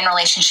have to stay in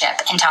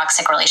relationship, in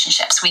toxic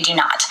relationships. We do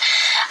not.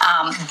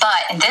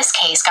 But in this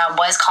case, God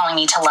was calling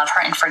me to love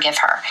her and forgive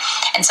her.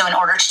 And so in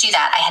order to do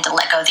that, I had to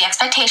let go of the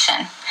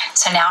expectation.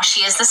 So now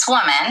she is this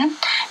woman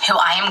who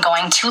I am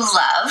going to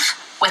love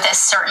with a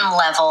certain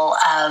level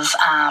of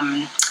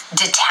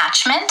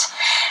detachment,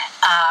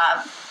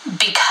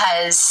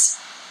 because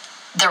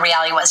the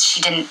reality was she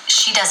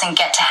doesn't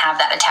get to have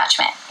that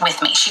attachment with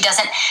me. She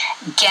doesn't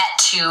get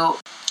to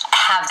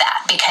have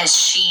that because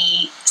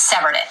she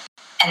severed it.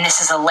 And this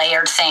is a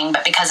layered thing,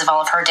 but because of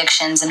all of her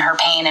addictions and her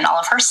pain and all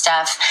of her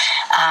stuff,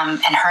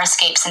 and her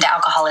escapes into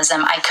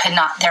alcoholism, I could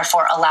not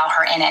therefore allow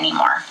her in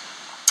anymore.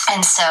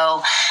 And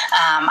so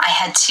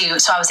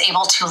I was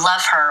able to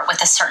love her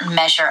with a certain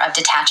measure of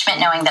detachment,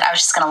 knowing that I was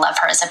just going to love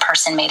her as a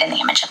person made in the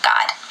image of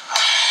God.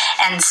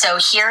 And so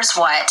here's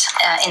what,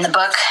 in the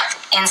book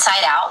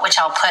Inside Out, which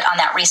I'll put on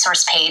that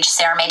resource page,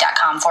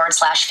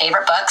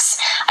 sarahmay.com/favorite books.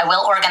 I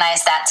will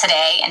organize that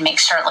today and make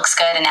sure it looks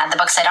good and add the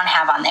books I don't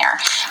have on there.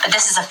 But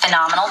this is a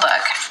phenomenal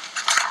book.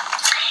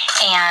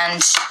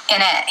 And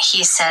in it,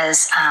 he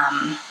says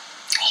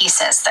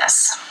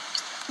this: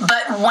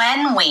 but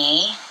when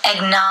we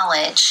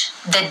acknowledge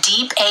the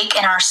deep ache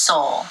in our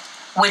soul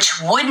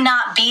which would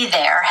not be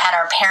there had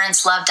our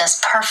parents loved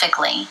us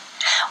perfectly,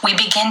 we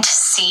begin to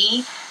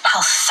see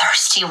how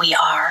thirsty we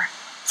are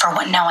for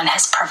what no one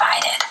has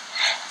provided.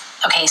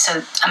 Okay,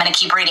 so I'm going to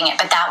keep reading it,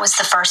 but that was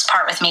the first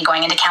part with me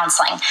going into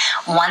counseling.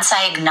 Once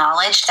I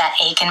acknowledged that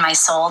ache in my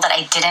soul that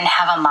I didn't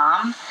have a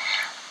mom,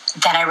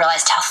 then I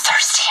realized how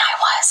thirsty I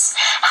was,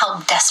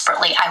 how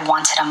desperately I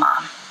wanted a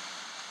mom.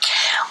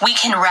 We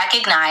can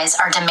recognize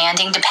our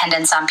demanding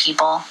dependence on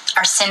people,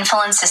 our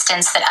sinful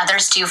insistence that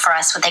others do for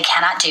us what they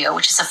cannot do,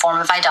 which is a form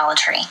of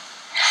idolatry.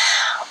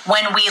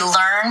 When we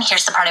learn,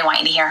 here's the part I want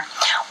you to hear,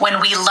 when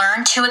we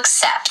learn to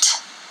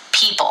accept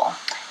people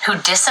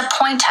who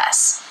disappoint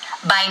us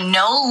by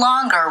no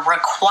longer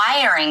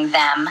requiring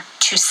them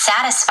to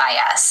satisfy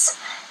us,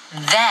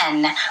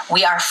 then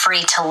we are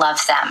free to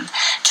love them,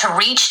 to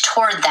reach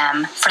toward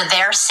them for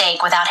their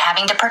sake without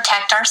having to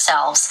protect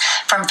ourselves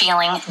from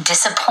feeling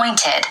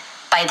disappointed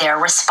by their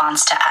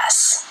response to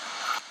us.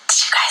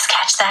 Did you guys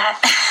catch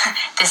that?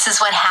 This is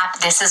what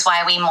happened. This is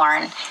why we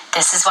mourn.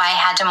 This is why I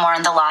had to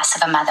mourn the loss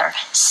of a mother,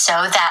 so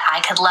that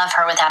I could love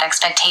her without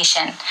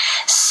expectation,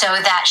 so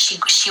that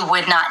she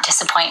would not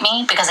disappoint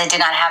me because I did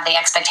not have the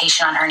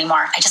expectation on her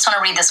anymore. I just want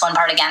to read this one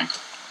part again.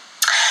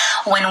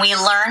 When we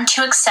learn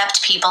to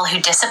accept people who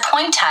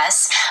disappoint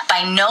us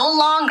by no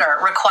longer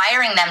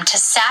requiring them to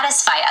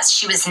satisfy us,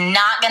 she was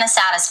not going to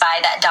satisfy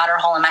that daughter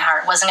hole in my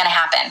heart. It wasn't going to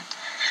happen.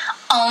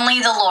 Only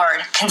the Lord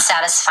can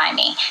satisfy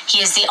me.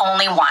 He is the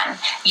only one.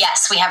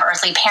 Yes, we have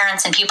earthly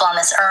parents and people on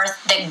this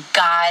earth that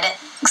God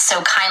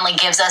so kindly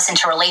gives us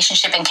into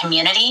relationship and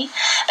community,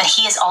 but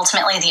He is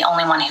ultimately the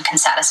only one who can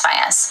satisfy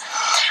us.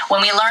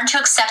 When we learn to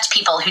accept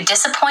people who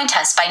disappoint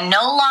us by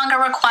no longer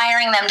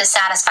requiring them to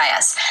satisfy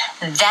us,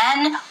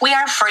 then we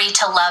are free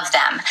to love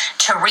them,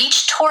 to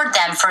reach toward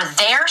them for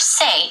their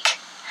sake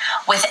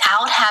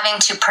without having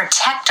to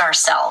protect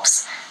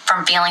ourselves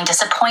from feeling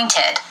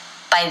disappointed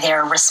by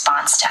their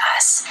response to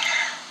us.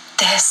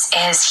 This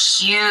is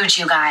huge,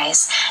 you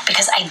guys,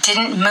 because I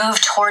didn't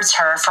move towards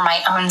her for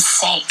my own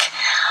sake.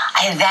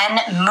 I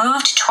then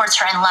moved towards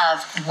her in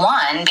love,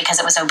 one, because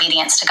it was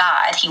obedience to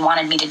God. He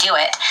wanted me to do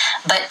it.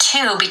 But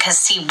two,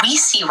 because we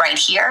see right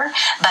here,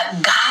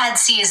 but God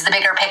sees the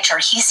bigger picture.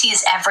 He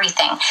sees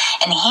everything.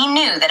 And He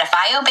knew that if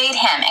I obeyed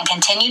Him and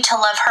continued to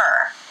love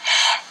her,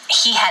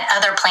 He had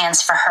other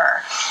plans for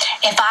her.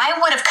 If I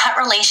would have cut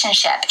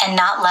relationship and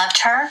not loved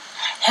her,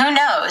 who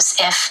knows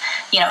if,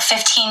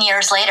 15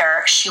 years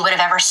later, she would have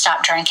ever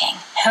stopped drinking.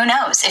 Who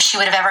knows if she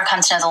would have ever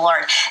come to know the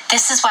Lord.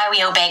 This is why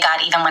we obey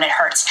God even when it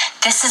hurts.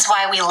 This is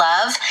why we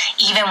love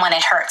even when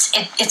it hurts.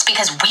 It's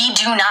because we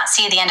do not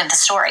see the end of the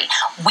story.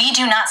 We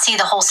do not see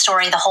the whole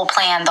story, the whole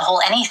plan, the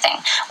whole anything.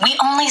 We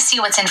only see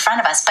what's in front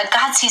of us, but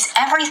God sees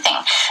everything.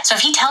 So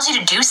if He tells you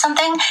to do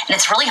something and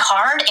it's really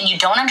hard and you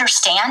don't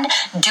understand,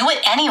 do it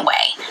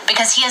anyway,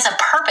 because He has a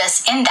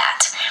purpose in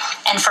that.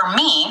 And for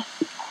me,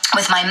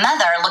 with my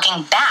mother,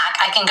 looking back,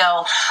 I can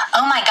go,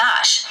 oh my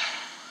gosh,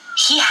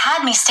 He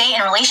had me stay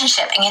in a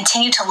relationship and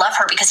continue to love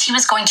her because He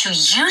was going to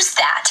use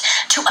that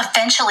to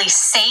eventually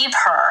save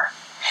her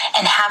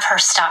and have her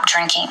stop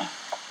drinking.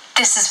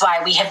 This is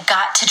why we have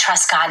got to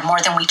trust God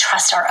more than we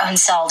trust our own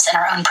selves and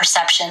our own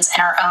perceptions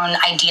and our own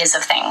ideas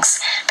of things,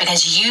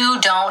 because you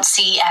don't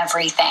see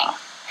everything,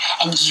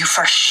 and you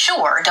for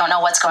sure don't know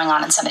what's going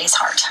on in somebody's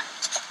heart.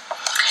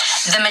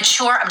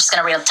 I'm just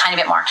going to read a tiny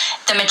bit more.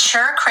 The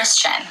mature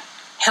Christian,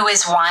 who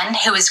is one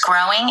who is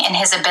growing in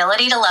his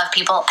ability to love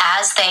people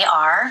as they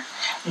are,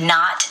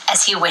 not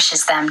as he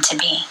wishes them to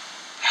be.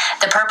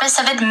 The purpose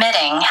of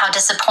admitting how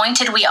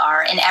disappointed we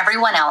are in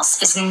everyone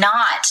else is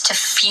not to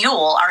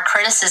fuel our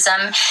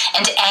criticism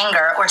and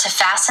anger or to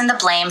fasten the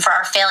blame for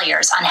our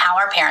failures on how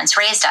our parents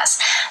raised us.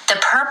 The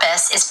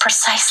purpose is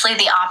precisely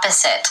the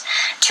opposite: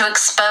 to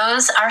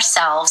expose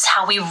ourselves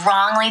how we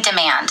wrongly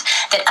demand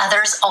that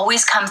others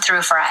always come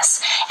through for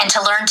us, and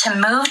to learn to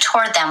move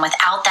toward them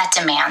without that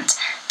demand,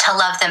 to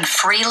love them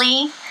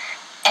freely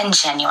and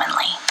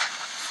genuinely.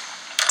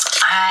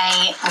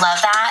 I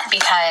love that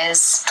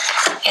because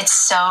it's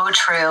so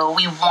true.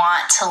 We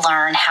want to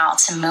learn how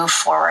to move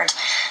forward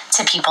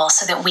to people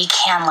so that we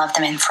can love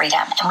them in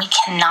freedom. And we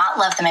cannot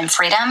love them in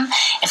freedom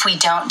if we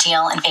don't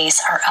deal and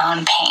face our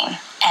own pain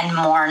and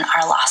mourn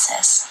our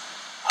losses.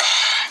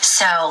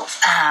 So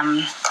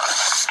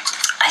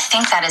I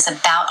think that is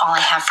about all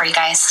I have for you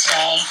guys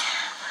today.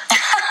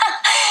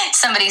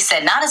 Somebody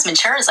said, not as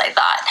mature as I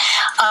thought.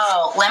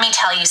 Oh, let me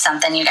tell you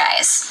something, you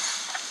guys.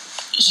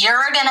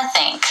 You're going to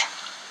think,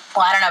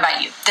 well, I don't know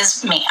about you. This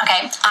is me,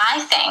 okay? I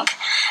think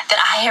that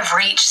I have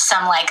reached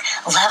some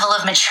level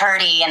of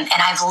maturity, and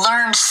I've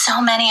learned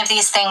so many of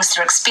these things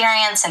through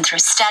experience and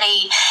through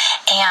study,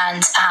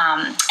 and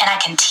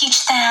I can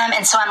teach them.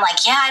 And so I'm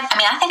like, yeah,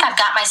 I think I've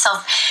got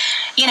myself,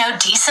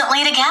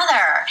 decently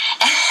together.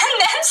 And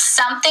then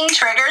something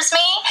triggers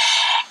me,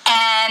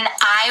 and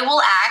I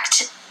will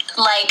act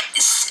like,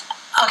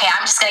 okay,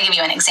 I'm just going to give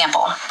you an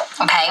example,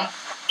 okay?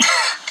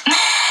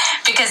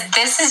 Because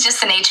this is just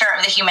the nature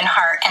of the human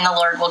heart, and the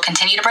Lord will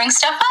continue to bring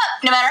stuff up.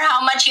 No matter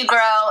how much you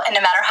grow, and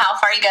no matter how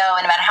far you go,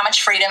 and no matter how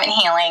much freedom and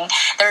healing,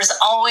 there's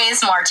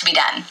always more to be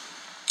done.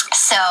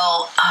 So So,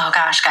 oh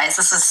gosh, guys,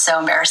 this is so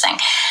embarrassing.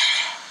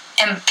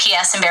 And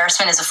P.S.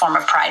 embarrassment is a form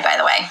of pride, by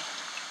the way.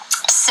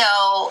 So,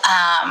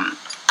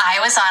 I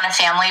was on a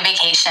family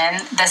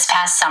vacation this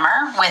past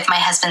summer with my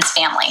husband's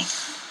family.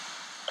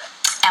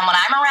 And when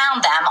I'm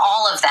around them,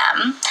 all of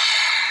them,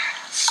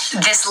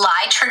 this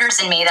lie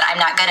triggers in me that I'm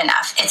not good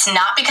enough. It's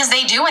not because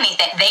they do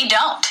anything. They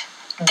don't.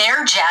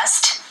 They're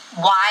just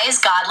wise,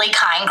 godly,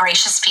 kind,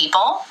 gracious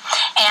people.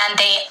 And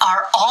they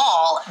are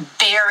all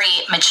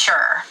very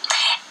mature.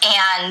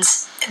 And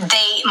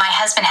my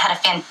husband had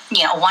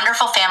a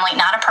wonderful family,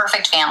 not a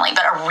perfect family,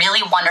 but a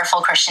really wonderful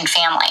Christian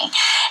family.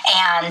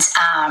 And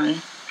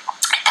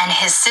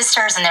his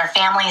sisters and their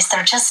families,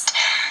 they're just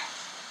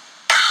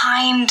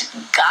kind,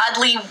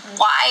 godly,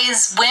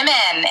 wise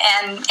women,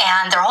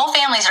 and their whole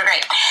families are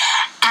great.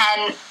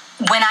 And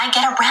when I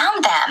get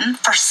around them,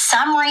 for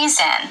some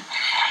reason,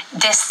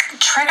 this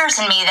triggers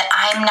in me that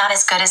I'm not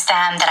as good as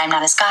them, that I'm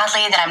not as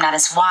godly, that I'm not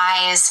as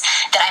wise,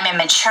 that I'm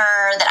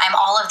immature, that I'm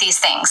all of these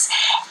things.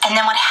 And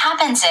then what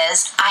happens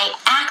is I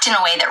act in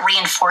a way that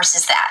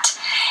reinforces that.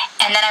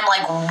 And then I'm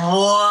like,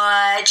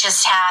 what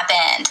just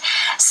happened?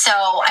 So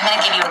I'm going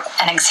to give you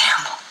an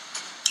example.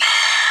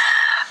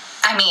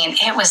 I mean,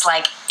 it was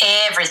like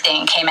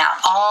everything came out.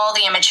 All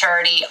the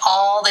immaturity,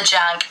 all the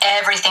junk,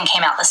 everything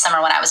came out this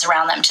summer when I was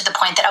around them, to the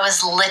point that I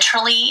was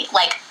literally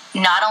like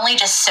not only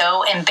just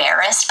so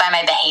embarrassed by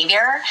my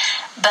behavior,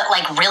 but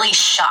like really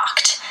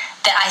shocked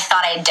that I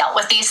thought I had dealt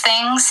with these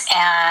things,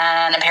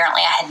 and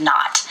apparently I had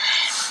not.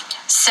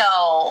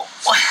 So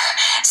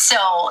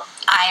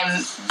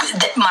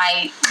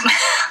my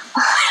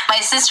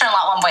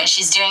sister-in-law at one point,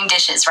 she's doing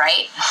dishes,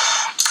 right?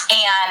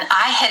 And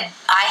I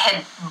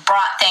had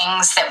brought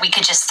things that we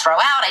could just throw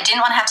out. I didn't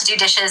want to have to do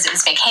dishes. It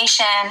was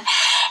vacation.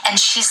 And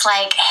she's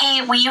like,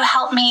 hey, will you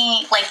help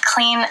me like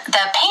clean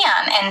the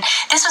pan? And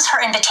this was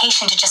her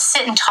invitation to just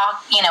sit and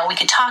talk. We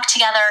could talk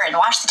together and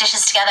wash the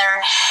dishes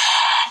together.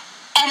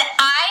 And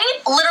I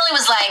literally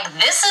was like,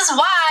 this is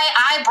why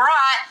I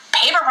brought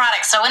paper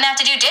products, so I wouldn't have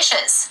to do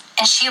dishes.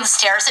 And she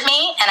stares at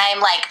me, and I'm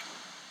like,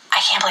 I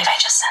can't believe I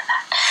just said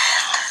that.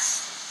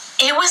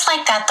 It was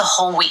like that the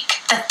whole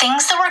week. The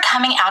things that were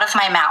coming out of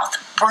my mouth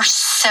were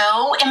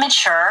so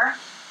immature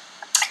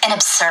and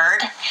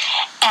absurd.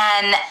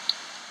 And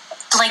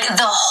like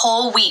the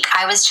whole week,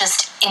 I was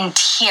just in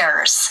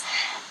tears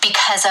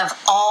because of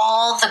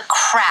all the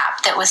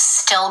crap that was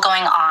still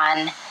going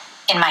on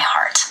in my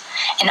heart,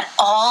 and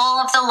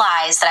all of the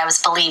lies that I was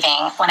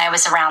believing when I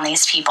was around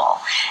these people.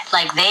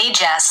 Like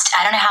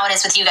I don't know how it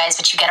is with you guys,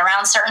 but you get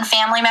around certain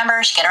family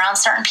members, you get around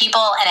certain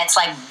people, and it's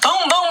like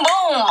boom, boom,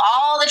 boom,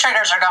 all the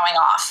triggers are going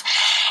off.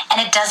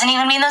 And it doesn't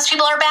even mean those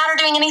people are bad or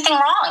doing anything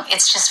wrong.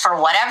 It's just for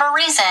whatever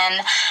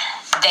reason,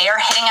 they are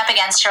hitting up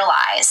against your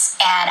lies.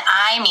 And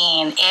I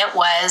mean, it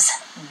was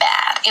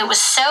bad. It was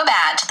so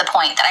bad to the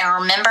point that I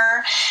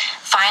remember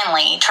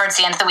finally, towards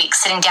the end of the week,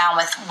 sitting down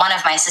with one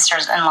of my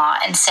sisters-in-law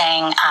and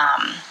saying,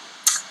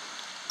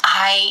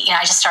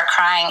 I just start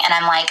crying, and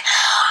I'm like,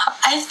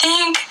 I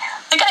think,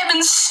 like, I've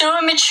been so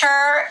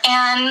immature,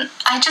 and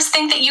I just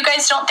think that you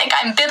guys don't think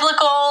I'm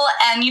biblical,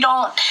 and you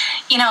don't,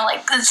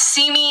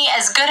 see me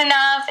as good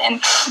enough,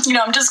 and,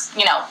 I'm just,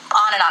 on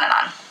and on and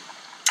on.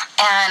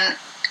 And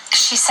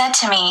she said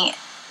to me,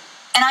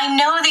 and I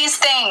know these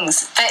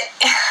things, but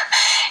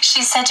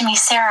she said to me,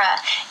 Sarah,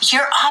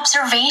 your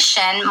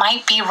observation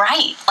might be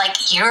right.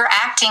 Like, you're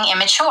acting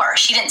immature.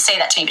 She didn't say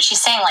that to me, but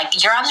she's saying,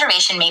 like, your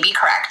observation may be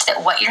correct,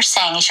 that what you're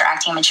saying is you're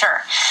acting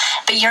immature.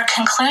 But your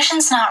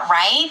conclusion's not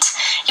right.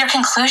 Your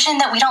conclusion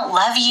that we don't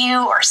love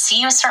you or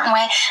see you a certain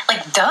way,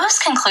 like, those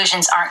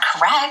conclusions aren't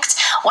correct.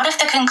 What if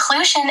the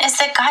conclusion is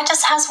that God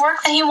just has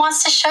work that he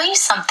wants to show you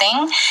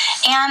something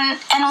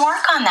and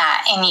work on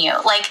that in you?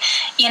 Like,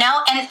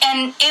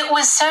 and it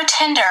was so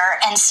tender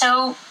and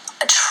so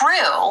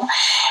true.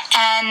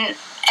 And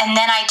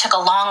then I took a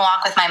long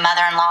walk with my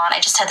mother-in-law, and I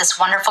just had this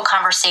wonderful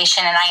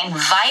conversation, and I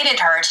invited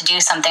her to do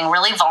something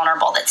really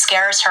vulnerable that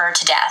scares her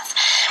to death,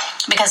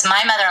 because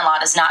my mother-in-law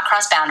does not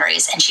cross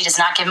boundaries, and she does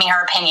not give me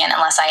her opinion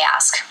unless I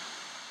ask.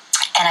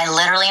 And I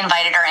literally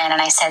invited her in,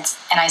 and I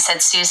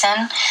said,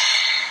 Susan,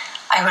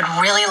 I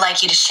would really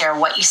like you to share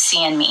what you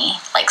see in me,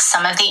 like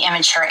some of the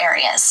immature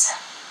areas,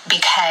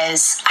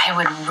 because I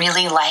would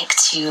really like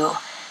to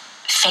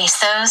face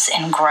those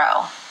and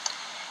grow.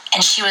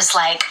 And she was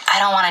like, I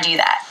don't want to do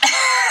that.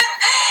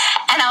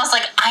 And I was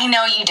like, I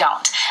know you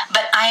don't,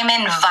 but I'm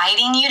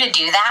inviting you to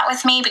do that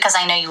with me because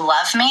I know you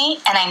love me,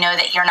 and I know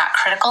that you're not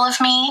critical of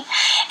me,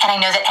 and I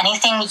know that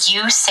anything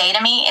you say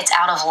to me, it's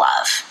out of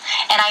love.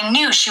 And I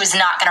knew she was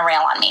not going to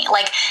rail on me.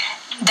 Like,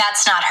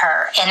 that's not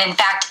her. And in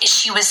fact,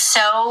 she was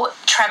so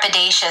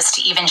trepidatious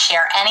to even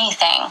share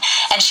anything.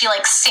 And she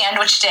like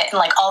sandwiched it in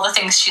like all the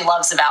things she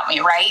loves about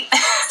me, right?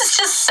 It's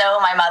just so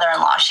my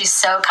mother-in-law. She's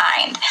so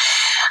kind.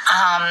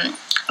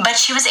 But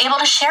she was able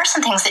to share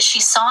some things that she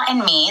saw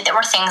in me that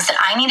were things that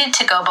I needed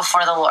to go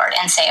before the Lord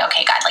and say,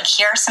 okay, God, like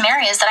here are some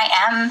areas that I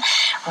am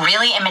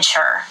really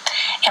immature.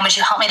 And would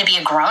you help me to be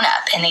a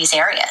grown-up in these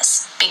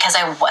areas? Because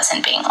I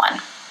wasn't being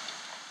one.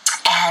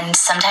 And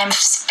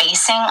sometimes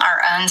facing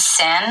our own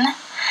sin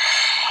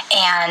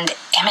And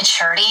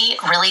immaturity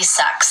really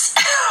sucks.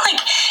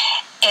 Like,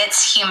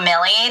 it's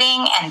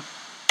humiliating and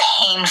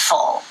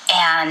painful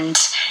and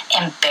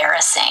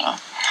embarrassing.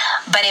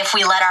 But if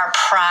we let our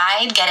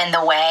pride get in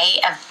the way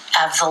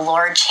of the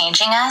Lord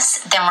changing us,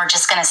 then we're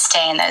just going to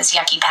stay in those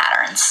yucky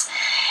patterns.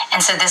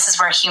 And so this is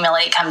where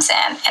humility comes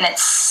in, and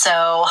it's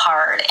so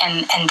hard.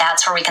 And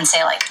that's where we can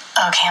say, like,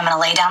 okay, I'm going to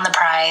lay down the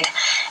pride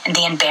and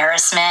the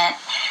embarrassment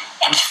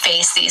and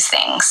face these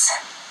things,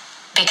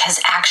 because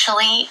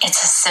actually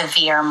it's a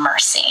severe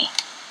mercy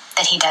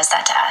that he does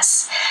that to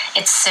us.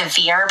 It's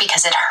severe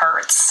because it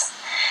hurts,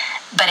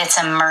 but it's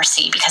a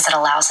mercy because it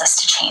allows us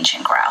to change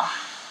and grow.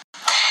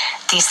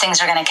 These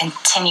things are going to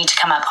continue to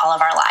come up all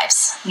of our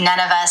lives. None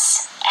of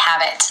us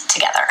have it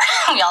together.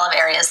 We all have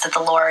areas that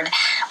the Lord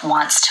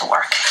wants to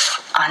work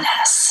on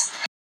us.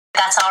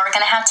 That's all we're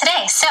going to have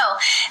today. So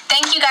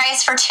thank you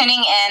guys for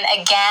tuning in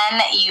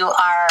again. You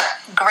are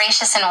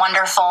gracious and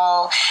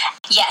wonderful.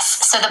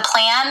 Yes, so the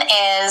plan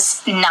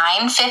is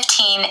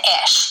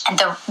 9:15-ish. And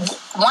the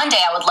one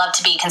day I would love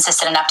to be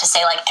consistent enough to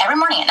say, like, every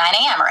morning at 9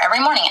 a.m. or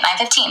every morning at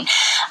 9:15.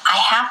 I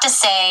have to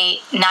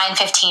say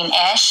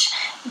 9:15-ish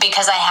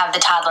because I have the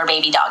toddler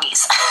baby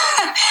doggies.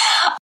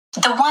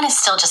 The one is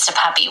still just a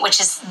puppy,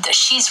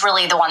 she's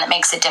really the one that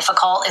makes it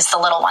difficult, is the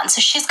little one. So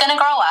she's going to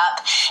grow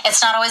up.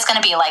 It's not always going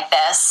to be like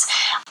this.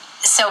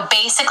 So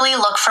basically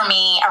look for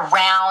me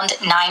around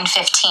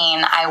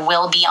 9:15. I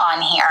will be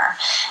on here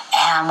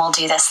and we'll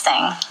do this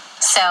thing.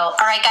 So,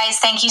 all right, guys,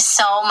 thank you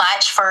so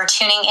much for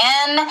tuning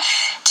in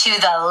to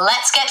the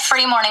Let's Get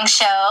Free Morning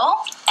Show,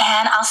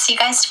 and I'll see you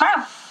guys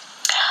tomorrow.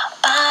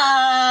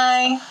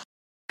 Bye.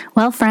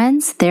 Well,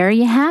 friends, there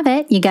you have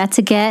it. You got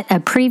to get a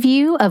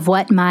preview of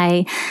what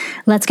my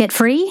Let's Get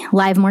Free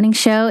live morning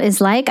show is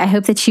like. I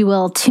hope that you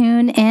will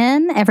tune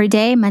in every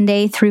day,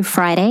 Monday through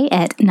Friday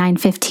at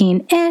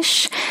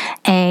 9:15-ish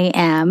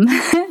a.m.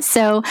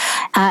 So,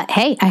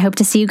 hey, I hope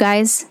to see you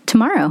guys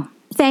tomorrow.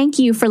 Thank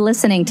you for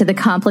listening to the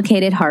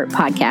Complicated Heart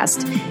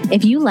podcast.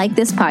 If you like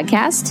this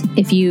podcast,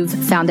 if you've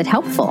found it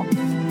helpful,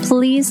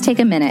 please take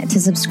a minute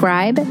to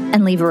subscribe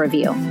and leave a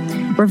review.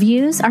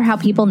 Reviews are how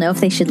people know if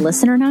they should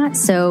listen or not,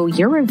 so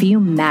your review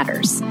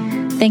matters.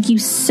 Thank you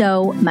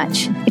so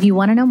much. If you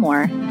want to know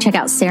more, check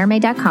out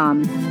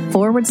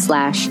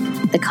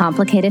sarahmay.com/The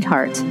Complicated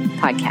Heart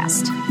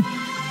podcast.